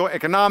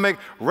 socioeconomic,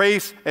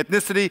 race,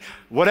 ethnicity,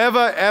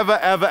 whatever,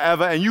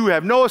 ever, and you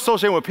have no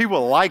association with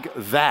people like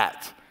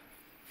that.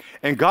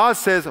 And God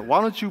says, why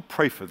don't you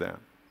pray for them?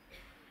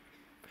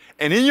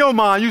 And in your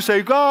mind, you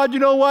say, God, you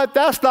know what?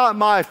 That's not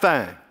my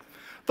thing.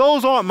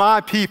 Those aren't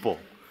my people.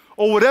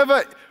 Or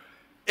whatever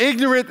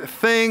ignorant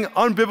thing,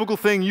 unbiblical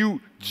thing you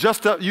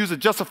just use to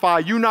justify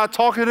you not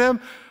talking to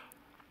them,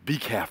 be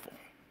careful.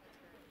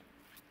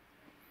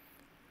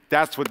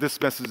 That's what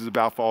this message is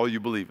about for all you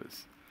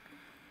believers.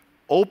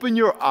 Open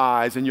your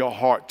eyes and your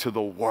heart to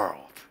the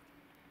world.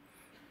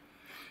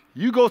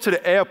 You go to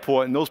the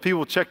airport and those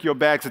people check your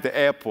bags at the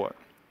airport.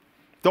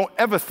 Don't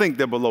ever think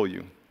they're below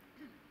you.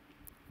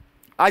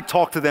 I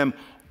talk to them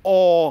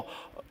all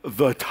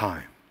the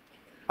time.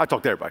 I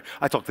talk to everybody.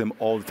 I talk to them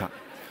all the time.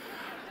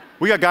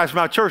 We got guys from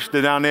our church,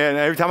 they're down there, and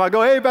every time I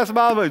go, hey, Pastor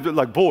Miles,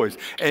 like boys.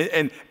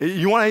 And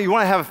you want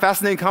to have a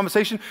fascinating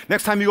conversation?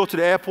 Next time you go to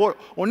the airport,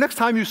 or next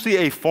time you see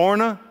a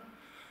foreigner,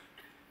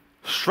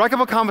 strike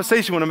up a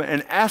conversation with them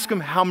and ask them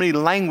how many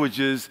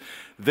languages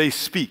they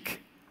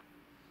speak.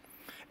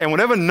 And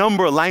whatever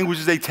number of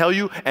languages they tell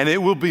you, and it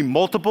will be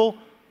multiple,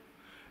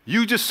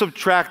 you just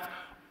subtract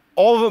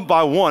all of them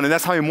by one, and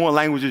that's how many more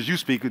languages you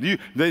speak.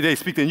 They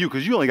speak than you,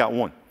 because you only got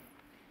one.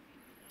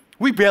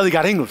 We barely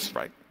got English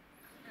right.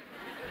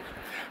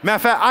 Matter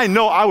of fact, I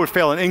know I would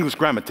fail an English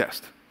grammar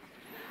test.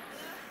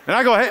 And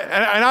I go, hey,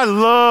 and I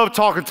love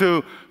talking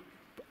to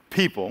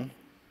people.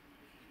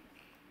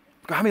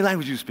 How many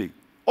languages do you speak?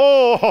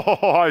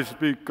 Oh, I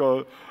speak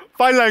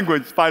 5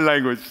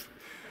 languages.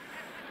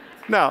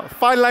 Now,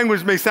 5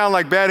 languages may sound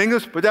like bad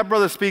English, but that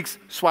brother speaks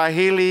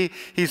Swahili,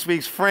 he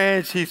speaks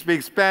French, he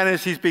speaks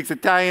Spanish, he speaks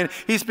Italian,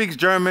 he speaks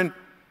German.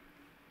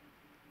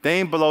 They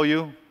ain't below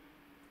you.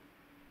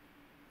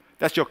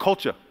 That's your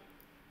culture.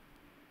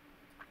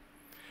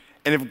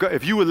 And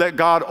if you would let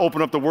God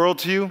open up the world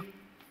to you,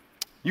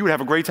 you would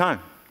have a great time.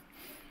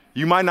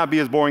 You might not be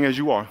as boring as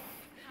you are.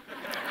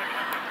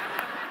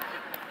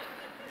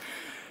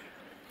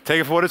 Take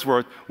it for what it's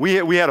worth.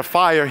 We had a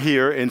fire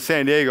here in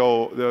San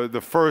Diego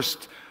the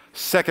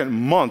second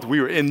month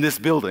we were in this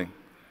building.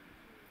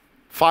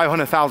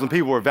 500,000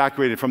 people were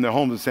evacuated from their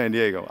homes in San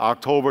Diego,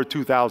 October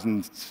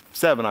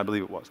 2007, I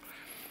believe it was.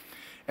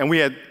 And we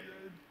had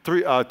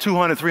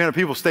 200, 300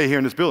 people stay here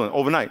in this building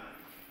overnight.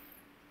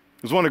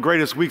 It was one of the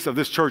greatest weeks of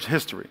this church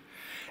history.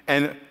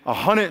 And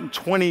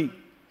 121,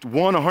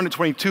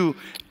 122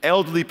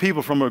 elderly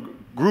people from a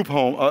group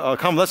home, a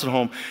convalescent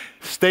home,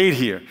 stayed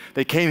here.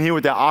 They came here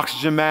with their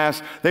oxygen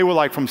masks. They were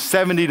like from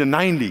 70 to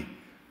 90.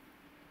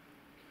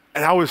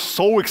 And I was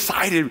so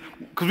excited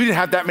because we didn't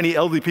have that many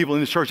elderly people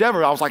in this church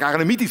ever. I was like, I got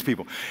to meet these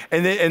people.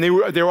 And they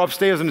were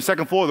upstairs on the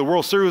second floor. The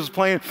World Series was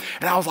playing.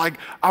 And I was like,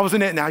 I was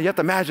in it. Now, you have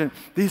to imagine,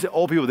 these are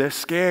old people. They're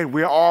scared.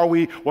 Where are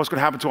we? What's going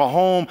to happen to our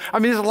home? I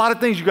mean, there's a lot of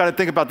things you got to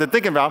think about. They're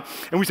thinking about.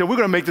 And we said, we're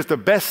going to make this the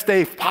best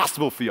stay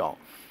possible for y'all.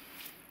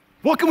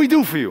 What can we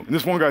do for you? And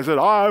this one guy said,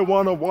 I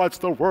want to watch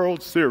the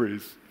World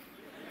Series.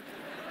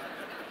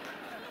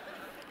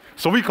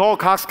 So we called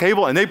Cox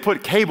Cable, and they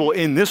put cable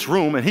in this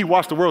room, and he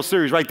watched the World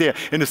Series right there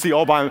in the seat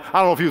all by him. I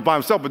don't know if he was by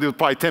himself, but there was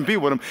probably 10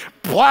 people with him,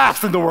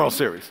 blasting the World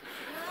Series.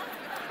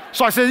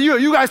 So I said,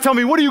 you guys tell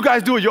me, what do you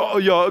guys do at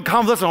your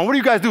convalescent home? What do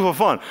you guys do for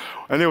fun?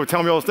 And they would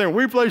tell me all this thing.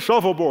 We play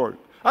shuffleboard.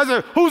 I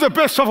said, who's the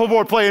best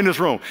shuffleboard player in this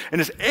room?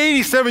 And this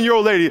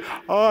 87-year-old lady,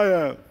 I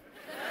am.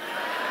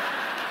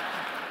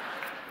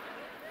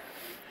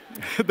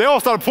 They all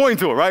started pointing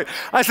to it, right?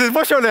 I said,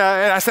 what's your name?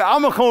 And I said,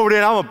 I'm going to come over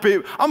there and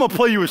I'm going to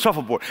play you in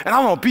shuffleboard, and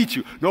I'm going to beat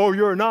you. No,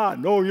 you're not.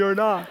 No, you're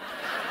not.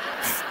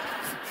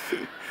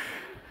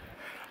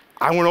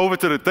 I went over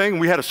to the thing.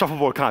 We had a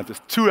shuffleboard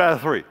contest, 2 out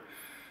of 3.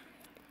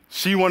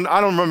 She won. I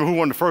don't remember who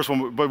won the first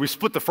one, but we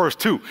split the first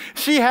 2.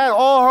 She had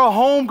all her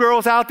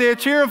homegirls out there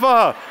cheering for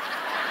her.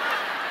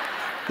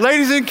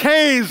 Ladies in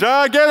canes,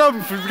 get them,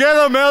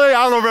 Melly.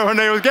 I don't remember her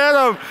name. Get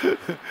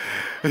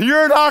them.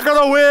 You're not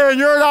going to win.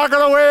 You're not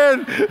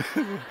going to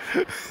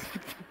win.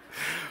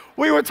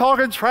 We were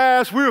talking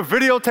trash. We were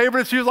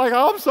videotaping it. She was like,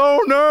 I'm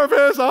so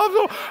nervous.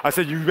 I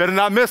said, you better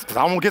not miss, because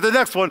I'm going to get the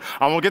next one.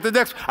 I'm going to get the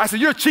next one. I said,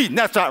 you're cheating.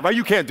 That's not right.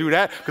 You can't do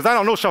that, because I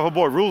don't know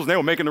shuffleboard rules, and they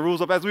were making the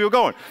rules up as we were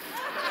going.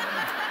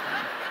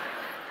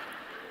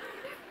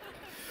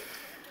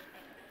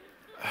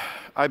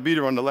 I beat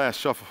her on the last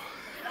shuffle.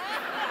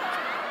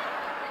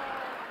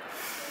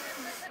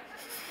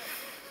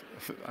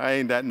 I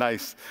ain't that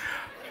nice.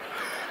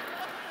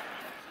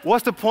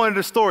 What's the point of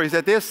the story? Is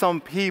that there's some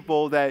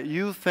people that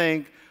you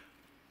think,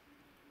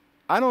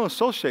 I don't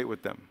associate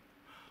with them,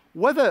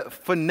 whether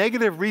for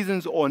negative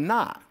reasons or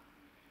not.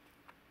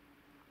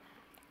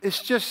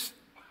 It's just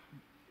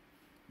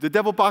the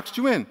devil boxed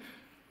you in.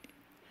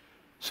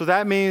 So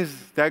that means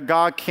that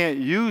God can't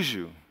use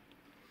you.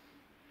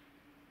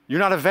 You're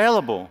not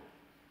available.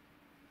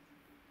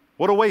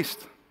 What a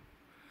waste.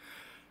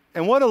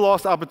 And what a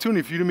lost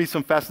opportunity for you to meet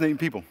some fascinating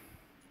people.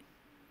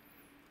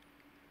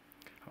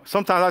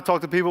 Sometimes I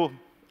talk to people,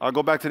 I'll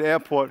go back to the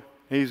airport,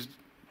 he's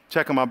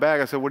checking my bag.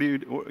 I said, what do you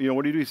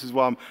do? He says,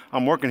 well,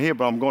 I'm working here,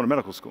 but I'm going to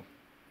medical school.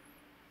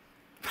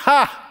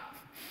 Ha!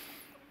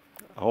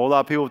 A whole lot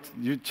of people,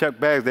 you check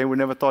bags, they would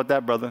never thought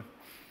that, brother.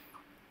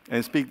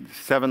 And speak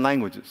 7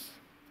 languages.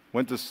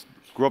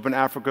 Grew up in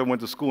Africa,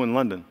 went to school in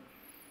London.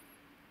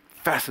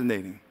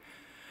 Fascinating.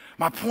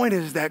 My point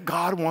is that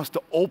God wants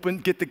to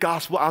get the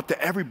gospel out to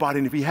everybody.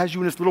 And if he has you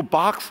in this little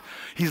box,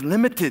 he's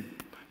limited.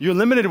 You're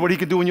limited in what he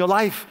can do in your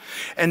life.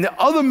 And the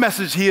other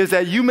message here is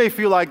that you may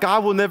feel like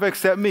God will never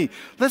accept me.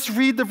 Let's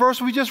read the verse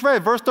we just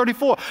read, verse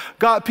 34.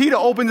 Peter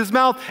opened his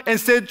mouth and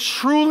said,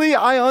 truly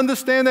I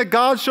understand that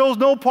God shows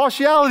no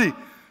partiality.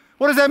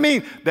 What does that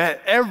mean?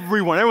 That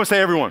everyone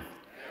say everyone.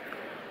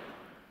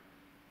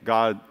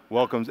 God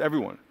welcomes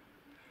everyone.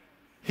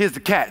 Here's the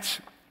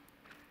catch.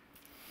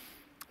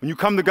 When you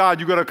come to God,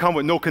 you got to come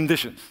with no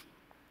conditions.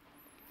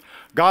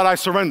 God, I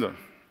surrender.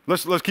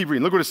 Let's keep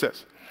reading. Look what it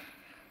says.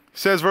 It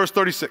says, verse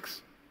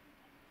 36.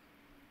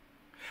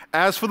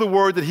 As for the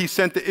word that he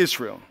sent to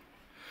Israel,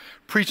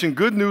 preaching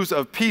good news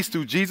of peace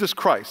through Jesus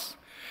Christ,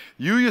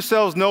 you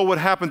yourselves know what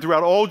happened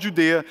throughout all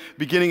Judea,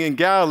 beginning in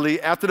Galilee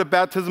after the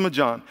baptism of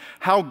John,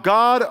 how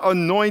God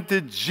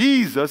anointed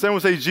Jesus. Everyone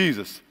say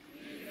Jesus.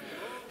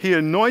 He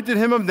anointed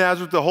him of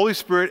Nazareth with the Holy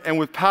Spirit and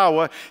with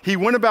power. He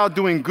went about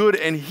doing good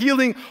and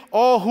healing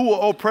all who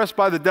were oppressed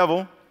by the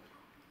devil,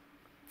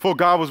 for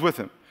God was with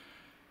him.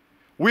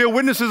 We are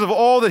witnesses of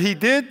all that he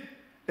did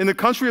in the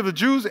country of the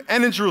Jews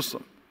and in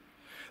Jerusalem.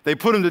 They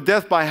put him to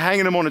death by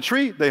hanging him on a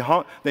tree. They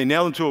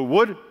nailed him to a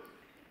wood.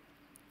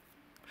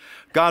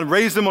 God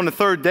raised him on the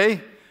 3rd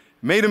day,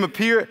 made him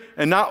appear,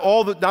 and not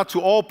to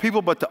all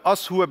people, but to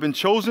us who have been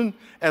chosen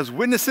as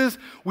witnesses.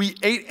 We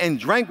ate and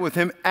drank with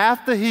him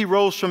after he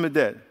rose from the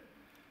dead.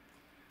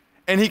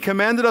 And he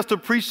commanded us to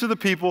preach to the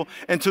people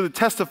and to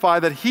testify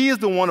that he is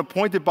the one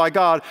appointed by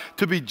God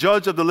to be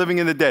judge of the living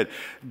and the dead.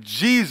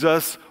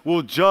 Jesus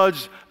will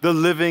judge the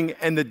living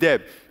and the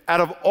dead. Out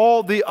of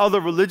all the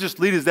other religious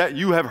leaders that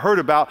you have heard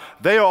about,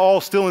 they are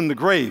all still in the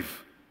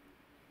grave.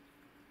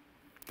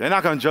 They're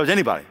not going to judge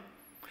anybody.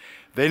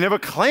 They never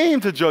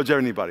claimed to judge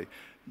anybody.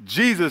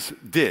 Jesus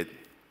did.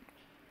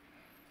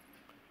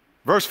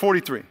 Verse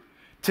 43.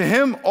 To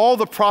him all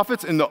the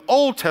prophets in the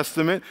Old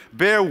Testament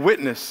bear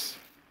witness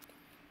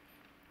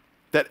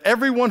that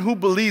everyone who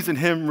believes in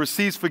him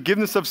receives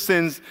forgiveness of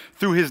sins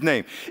through his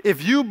name.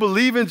 If you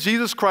believe in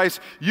Jesus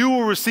Christ, you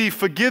will receive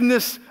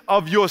forgiveness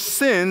of your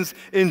sins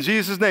in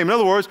Jesus' name. In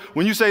other words,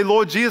 when you say,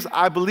 Lord Jesus,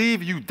 I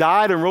believe you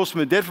died and rose from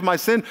the dead for my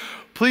sin,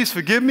 please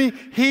forgive me,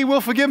 he will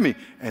forgive me.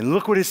 And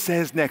look what it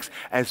says next.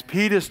 As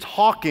Peter's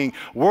talking,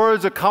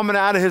 words are coming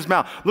out of his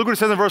mouth. Look what it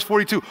says in verse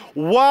 42.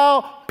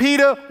 While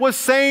Peter was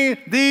saying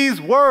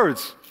these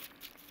words,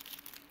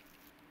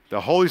 the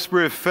Holy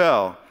Spirit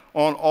fell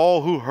on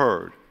all who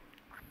heard.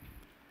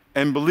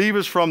 And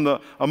believers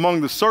from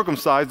among the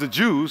circumcised, the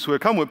Jews who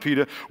had come with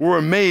Peter, were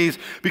amazed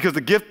because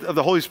the gift of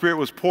the Holy Spirit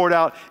was poured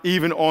out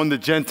even on the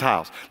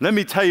Gentiles. Let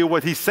me tell you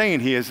what he's saying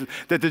here is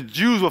that the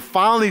Jews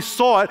finally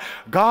saw it.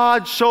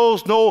 God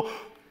shows no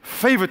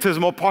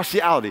favoritism or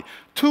partiality.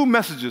 2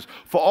 messages.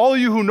 For all of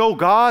you who know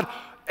God,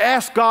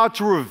 ask God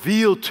to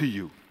reveal to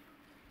you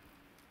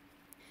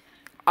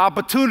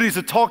opportunities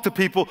to talk to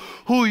people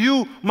who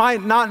you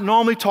might not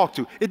normally talk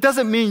to. It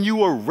doesn't mean you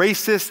were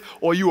racist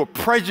or you were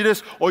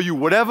prejudiced or you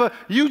whatever.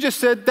 You just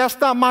said, that's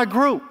not my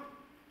group.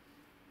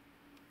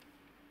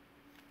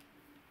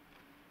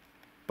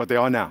 But they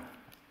are now.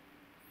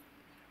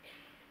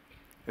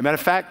 As a matter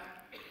of fact,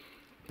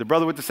 the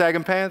brother with the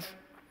sagging pants,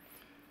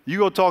 you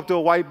go talk to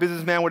a white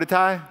businessman with a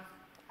tie,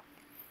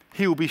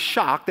 he will be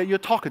shocked that you're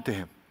talking to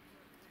him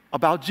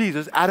about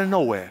Jesus out of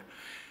nowhere.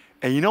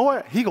 And you know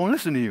what? He's going to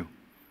listen to you.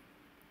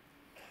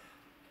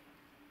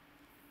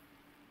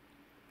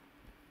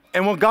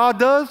 And what God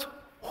does,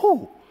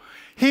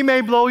 he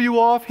may blow you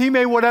off, he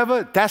may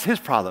whatever, that's his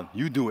problem.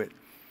 You do it.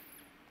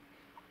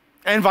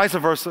 And vice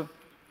versa.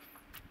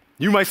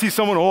 You might see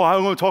someone,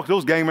 I'm going to talk to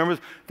those gang members.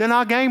 They're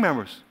not gang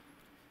members.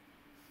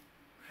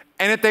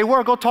 And if they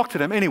were, go talk to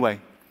them anyway.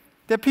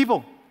 They're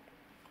people.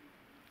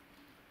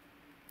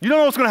 You don't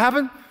know what's going to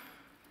happen?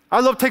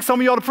 I'd love to take some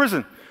of y'all to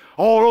prison.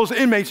 Oh, those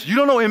inmates. You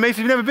don't know inmates if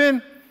you've never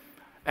been.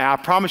 And I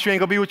promise you ain't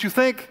going to be what you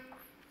think.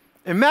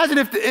 Imagine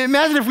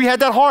if we had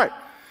that heart,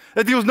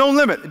 that there was no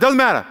limit. It doesn't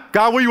matter.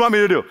 God, what do you want me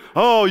to do?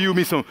 Oh,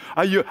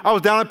 I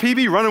was down at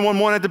PB running one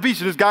morning at the beach,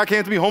 and this guy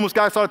came to me, homeless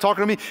guy, started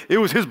talking to me. It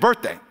was his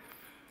birthday.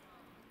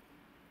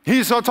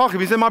 He started talking to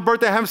me. He said, my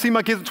birthday, I haven't seen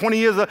my kids in 20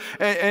 years.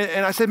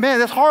 And I said, man,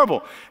 that's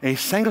horrible. And he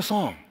sang a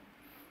song.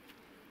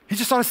 He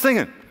just started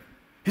singing.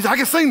 He said, I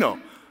can sing though.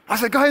 I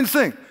said, go ahead and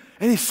sing.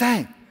 And he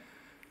sang.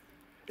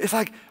 It's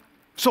like,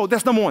 so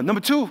that's number one. Number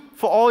two,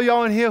 for all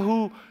y'all in here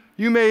who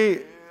you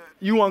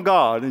want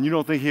God and you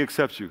don't think he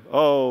accepts you.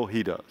 Oh,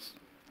 he does.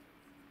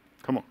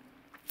 Come on.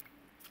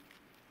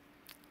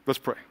 Let's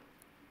pray.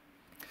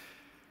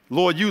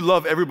 Lord, you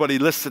love everybody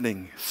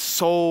listening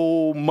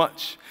so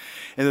much.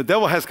 And the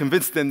devil has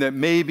convinced them that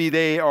maybe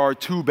they are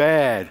too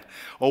bad,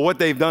 or what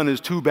they've done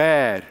is too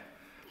bad,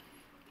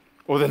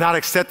 or they're not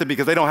accepted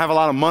because they don't have a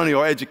lot of money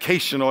or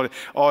education, or they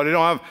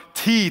don't have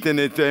teeth and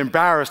they're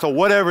embarrassed, or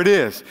whatever it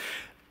is.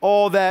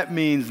 All that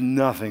means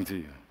nothing to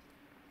you.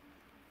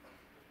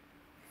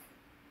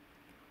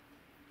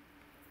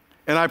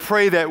 And I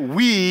pray that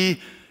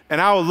we and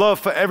our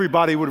love for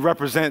everybody would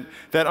represent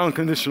that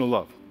unconditional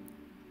love.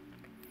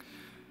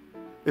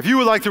 If you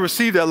would like to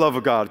receive that love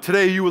of God,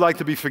 today you would like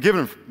to be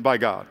forgiven by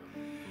God,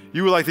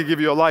 you would like to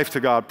give your life to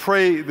God,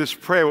 pray this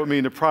prayer with me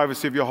in the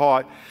privacy of your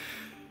heart.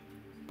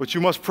 But you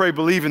must pray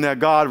believing that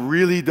God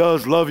really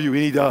does love you,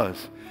 and he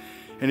does.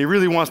 And he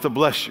really wants to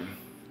bless you.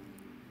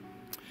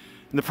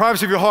 In the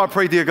privacy of your heart,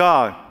 pray, dear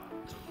God,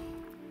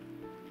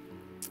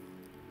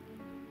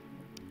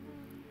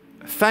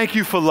 thank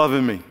you for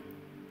loving me.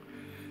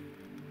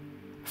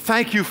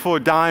 Thank you for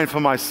dying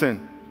for my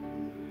sin.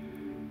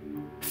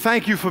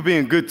 Thank you for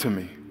being good to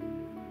me.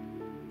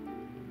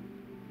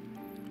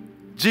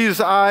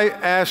 Jesus, I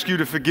ask you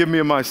to forgive me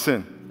of my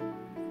sin.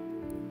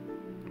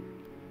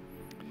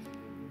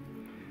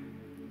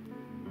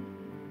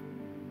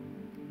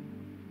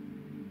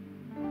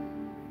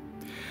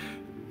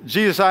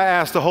 Jesus, I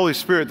ask the Holy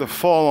Spirit to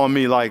fall on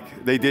me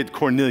like they did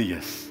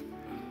Cornelius.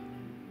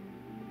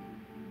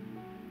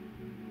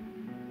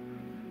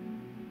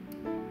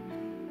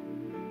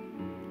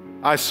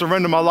 I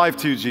surrender my life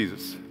to you,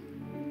 Jesus.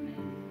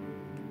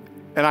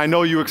 And I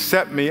know you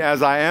accept me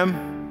as I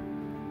am,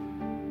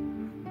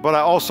 but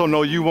I also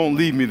know you won't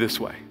leave me this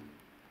way.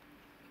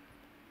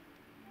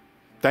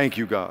 Thank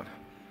you, God.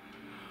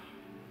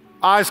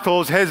 Eyes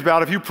closed, heads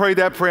bowed. If you prayed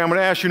that prayer, I'm going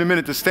to ask you in a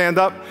minute to stand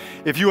up.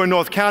 If you are in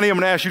North County, I'm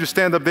going to ask you to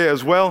stand up there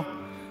as well.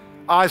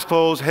 Eyes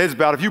closed, heads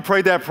bowed. If you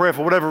prayed that prayer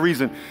for whatever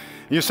reason, and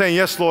you're saying,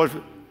 yes, Lord,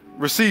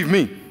 receive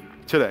me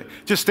today.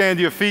 Just stand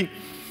to your feet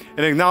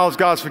and acknowledge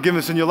God's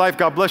forgiveness in your life.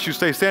 God bless you.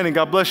 Stay standing.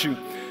 God bless you.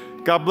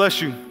 God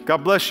bless you.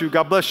 God bless you.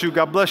 God bless you.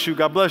 God bless you.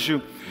 God bless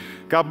you.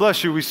 God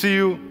bless you. We see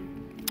you.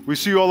 We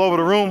see you all over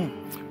the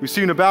room. We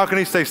see you in the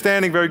balcony. Stay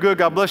standing. Very good.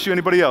 God bless you.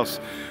 Anybody else?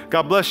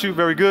 God bless you.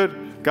 Very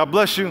good. God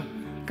bless you.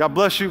 God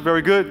bless you.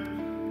 Very good.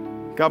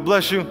 God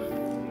bless you.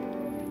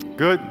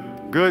 Good.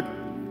 Good.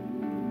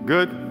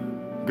 Good.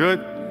 Good.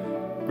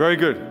 Very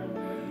good.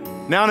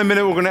 Now in a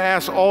minute, we're going to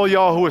ask all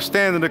y'all who are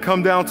standing to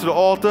come down to the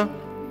altar.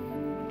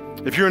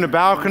 If you're in the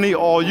balcony,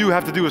 all you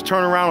have to do is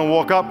turn around and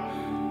walk up,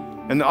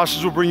 and the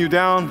ushers will bring you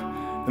down.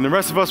 And the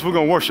rest of us, we're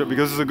going to worship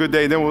because this is a good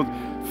day. Then we'll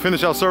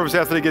finish our service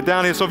after they get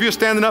down here. So if you're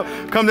standing up,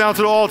 come down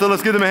to the altar.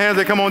 Let's give them a hand.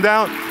 They come on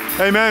down.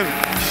 Amen.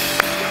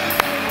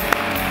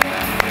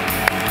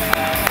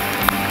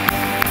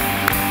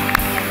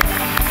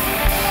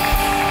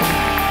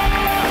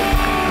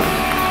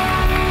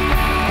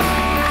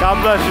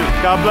 God bless you.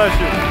 God bless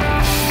you.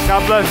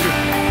 God bless you.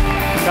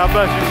 God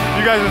bless you.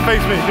 You guys can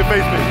face me. You can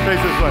face me.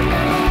 Face this way.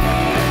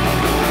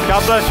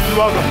 God bless you. You're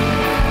welcome.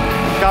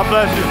 God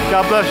bless you.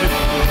 God bless you.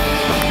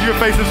 You can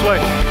face this way.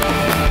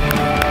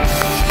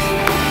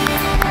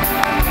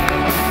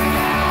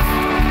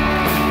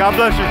 God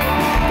bless you.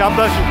 God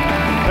bless you.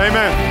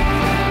 Amen.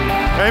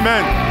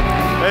 Amen.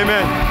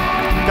 Amen.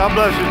 God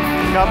bless you.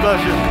 God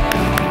bless you.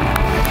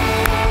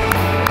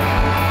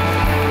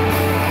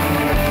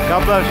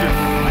 God bless you.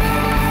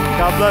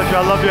 God bless you. I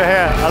love your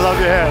hair. I love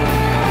your hair.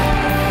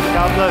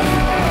 God bless you.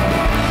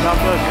 God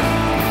bless you.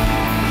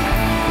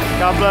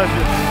 God bless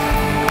you.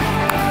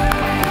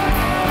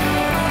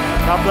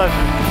 God bless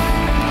you.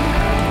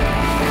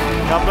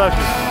 God bless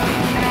you.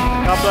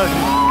 God bless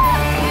you.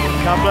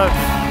 God bless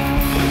you.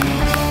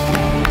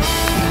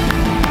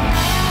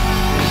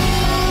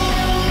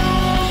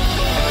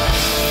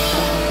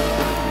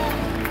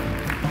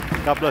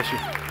 God bless you.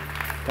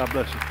 God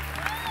bless you.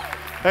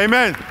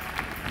 Amen.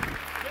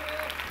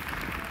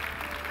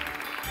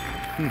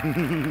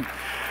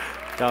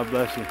 God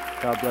bless you.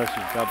 God bless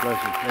you. God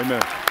bless you.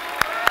 Amen.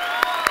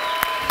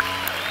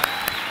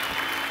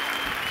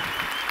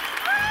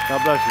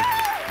 God bless you.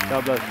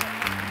 God bless you.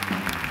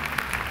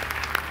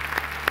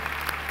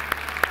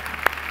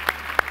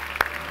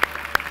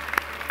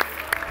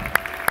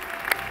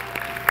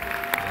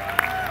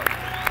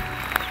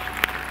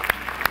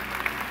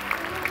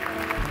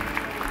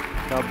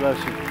 God bless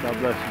you. God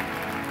bless you.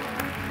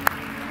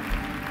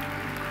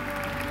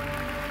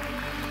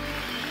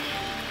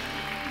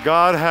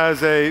 God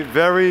has a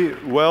very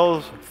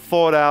well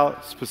thought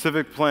out,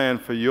 specific plan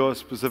for your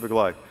specific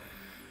life.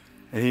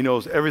 And He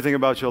knows everything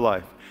about your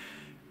life.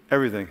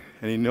 Everything.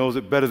 And He knows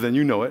it better than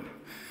you know it.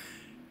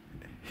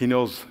 He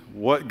knows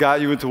what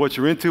got you into what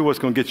you're into, what's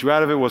going to get you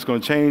out of it, what's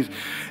going to change.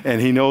 And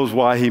He knows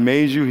why He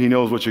made you. He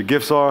knows what your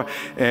gifts are.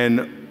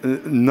 And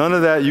none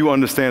of that you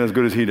understand as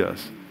good as He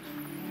does.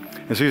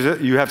 And so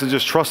you have to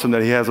just trust Him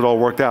that He has it all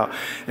worked out.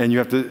 And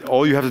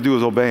all you have to do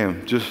is obey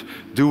Him. Just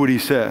do what He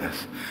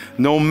says.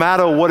 No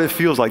matter what it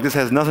feels like. This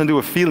has nothing to do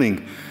with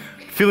feeling.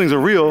 Feelings are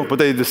real, but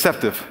they're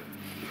deceptive.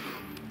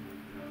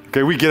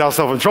 Okay, we get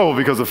ourselves in trouble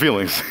because of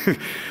feelings.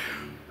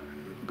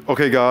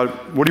 Okay, God,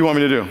 what do you want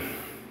me to do?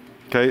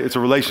 Okay, it's a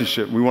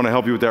relationship. We want to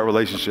help you with that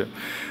relationship.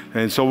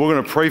 And so we're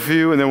going to pray for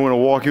you, and then we're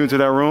going to walk you into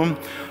that room.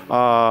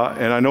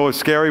 And I know it's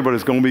scary, but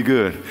it's going to be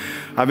good.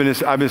 I've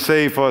been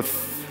saved for,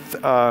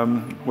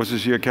 what's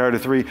this year,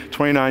 carried to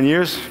 29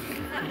 years.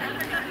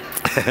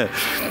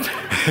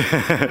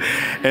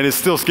 And it's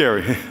still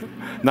scary.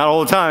 Not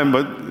all the time,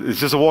 but it's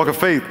just a walk of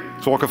faith.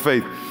 It's a walk of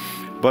faith.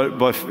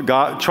 But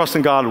God,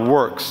 trusting God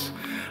works.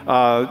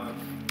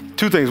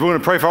 Two things. We're going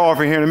to pray for our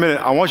offering here in a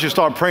minute. I want you to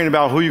start praying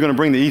about who you're going to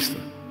bring to Easter.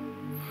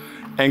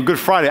 And Good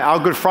Friday. Our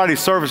Good Friday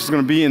service is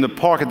going to be in the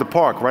park at the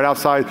park, right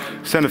outside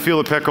Center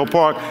Field at Petco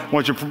Park. I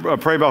want you to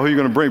pray about who you're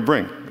going to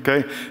bring,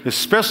 okay?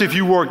 Especially if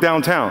you work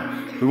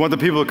downtown. We want the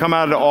people to come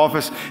out of the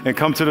office and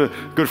come to the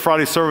Good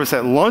Friday service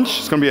at lunch.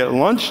 It's going to be at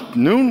lunch,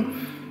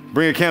 noon.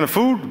 Bring a can of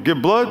food,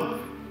 give blood,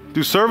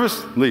 do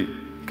service, leave,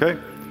 okay?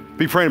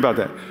 Be praying about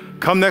that.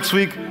 Come next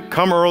week,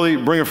 come early,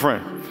 bring a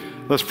friend.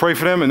 Let's pray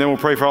for them, and then we'll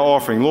pray for our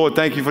offering. Lord,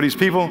 thank you for these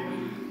people.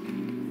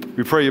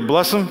 We pray you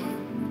bless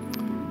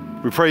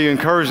them. We pray you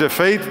encourage their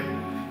faith.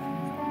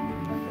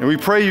 And we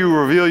pray you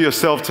reveal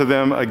yourself to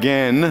them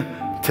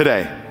again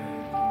today.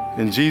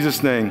 In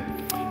Jesus' name,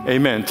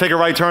 amen. Take a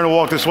right turn and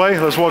walk this way.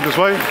 Let's walk this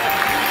way.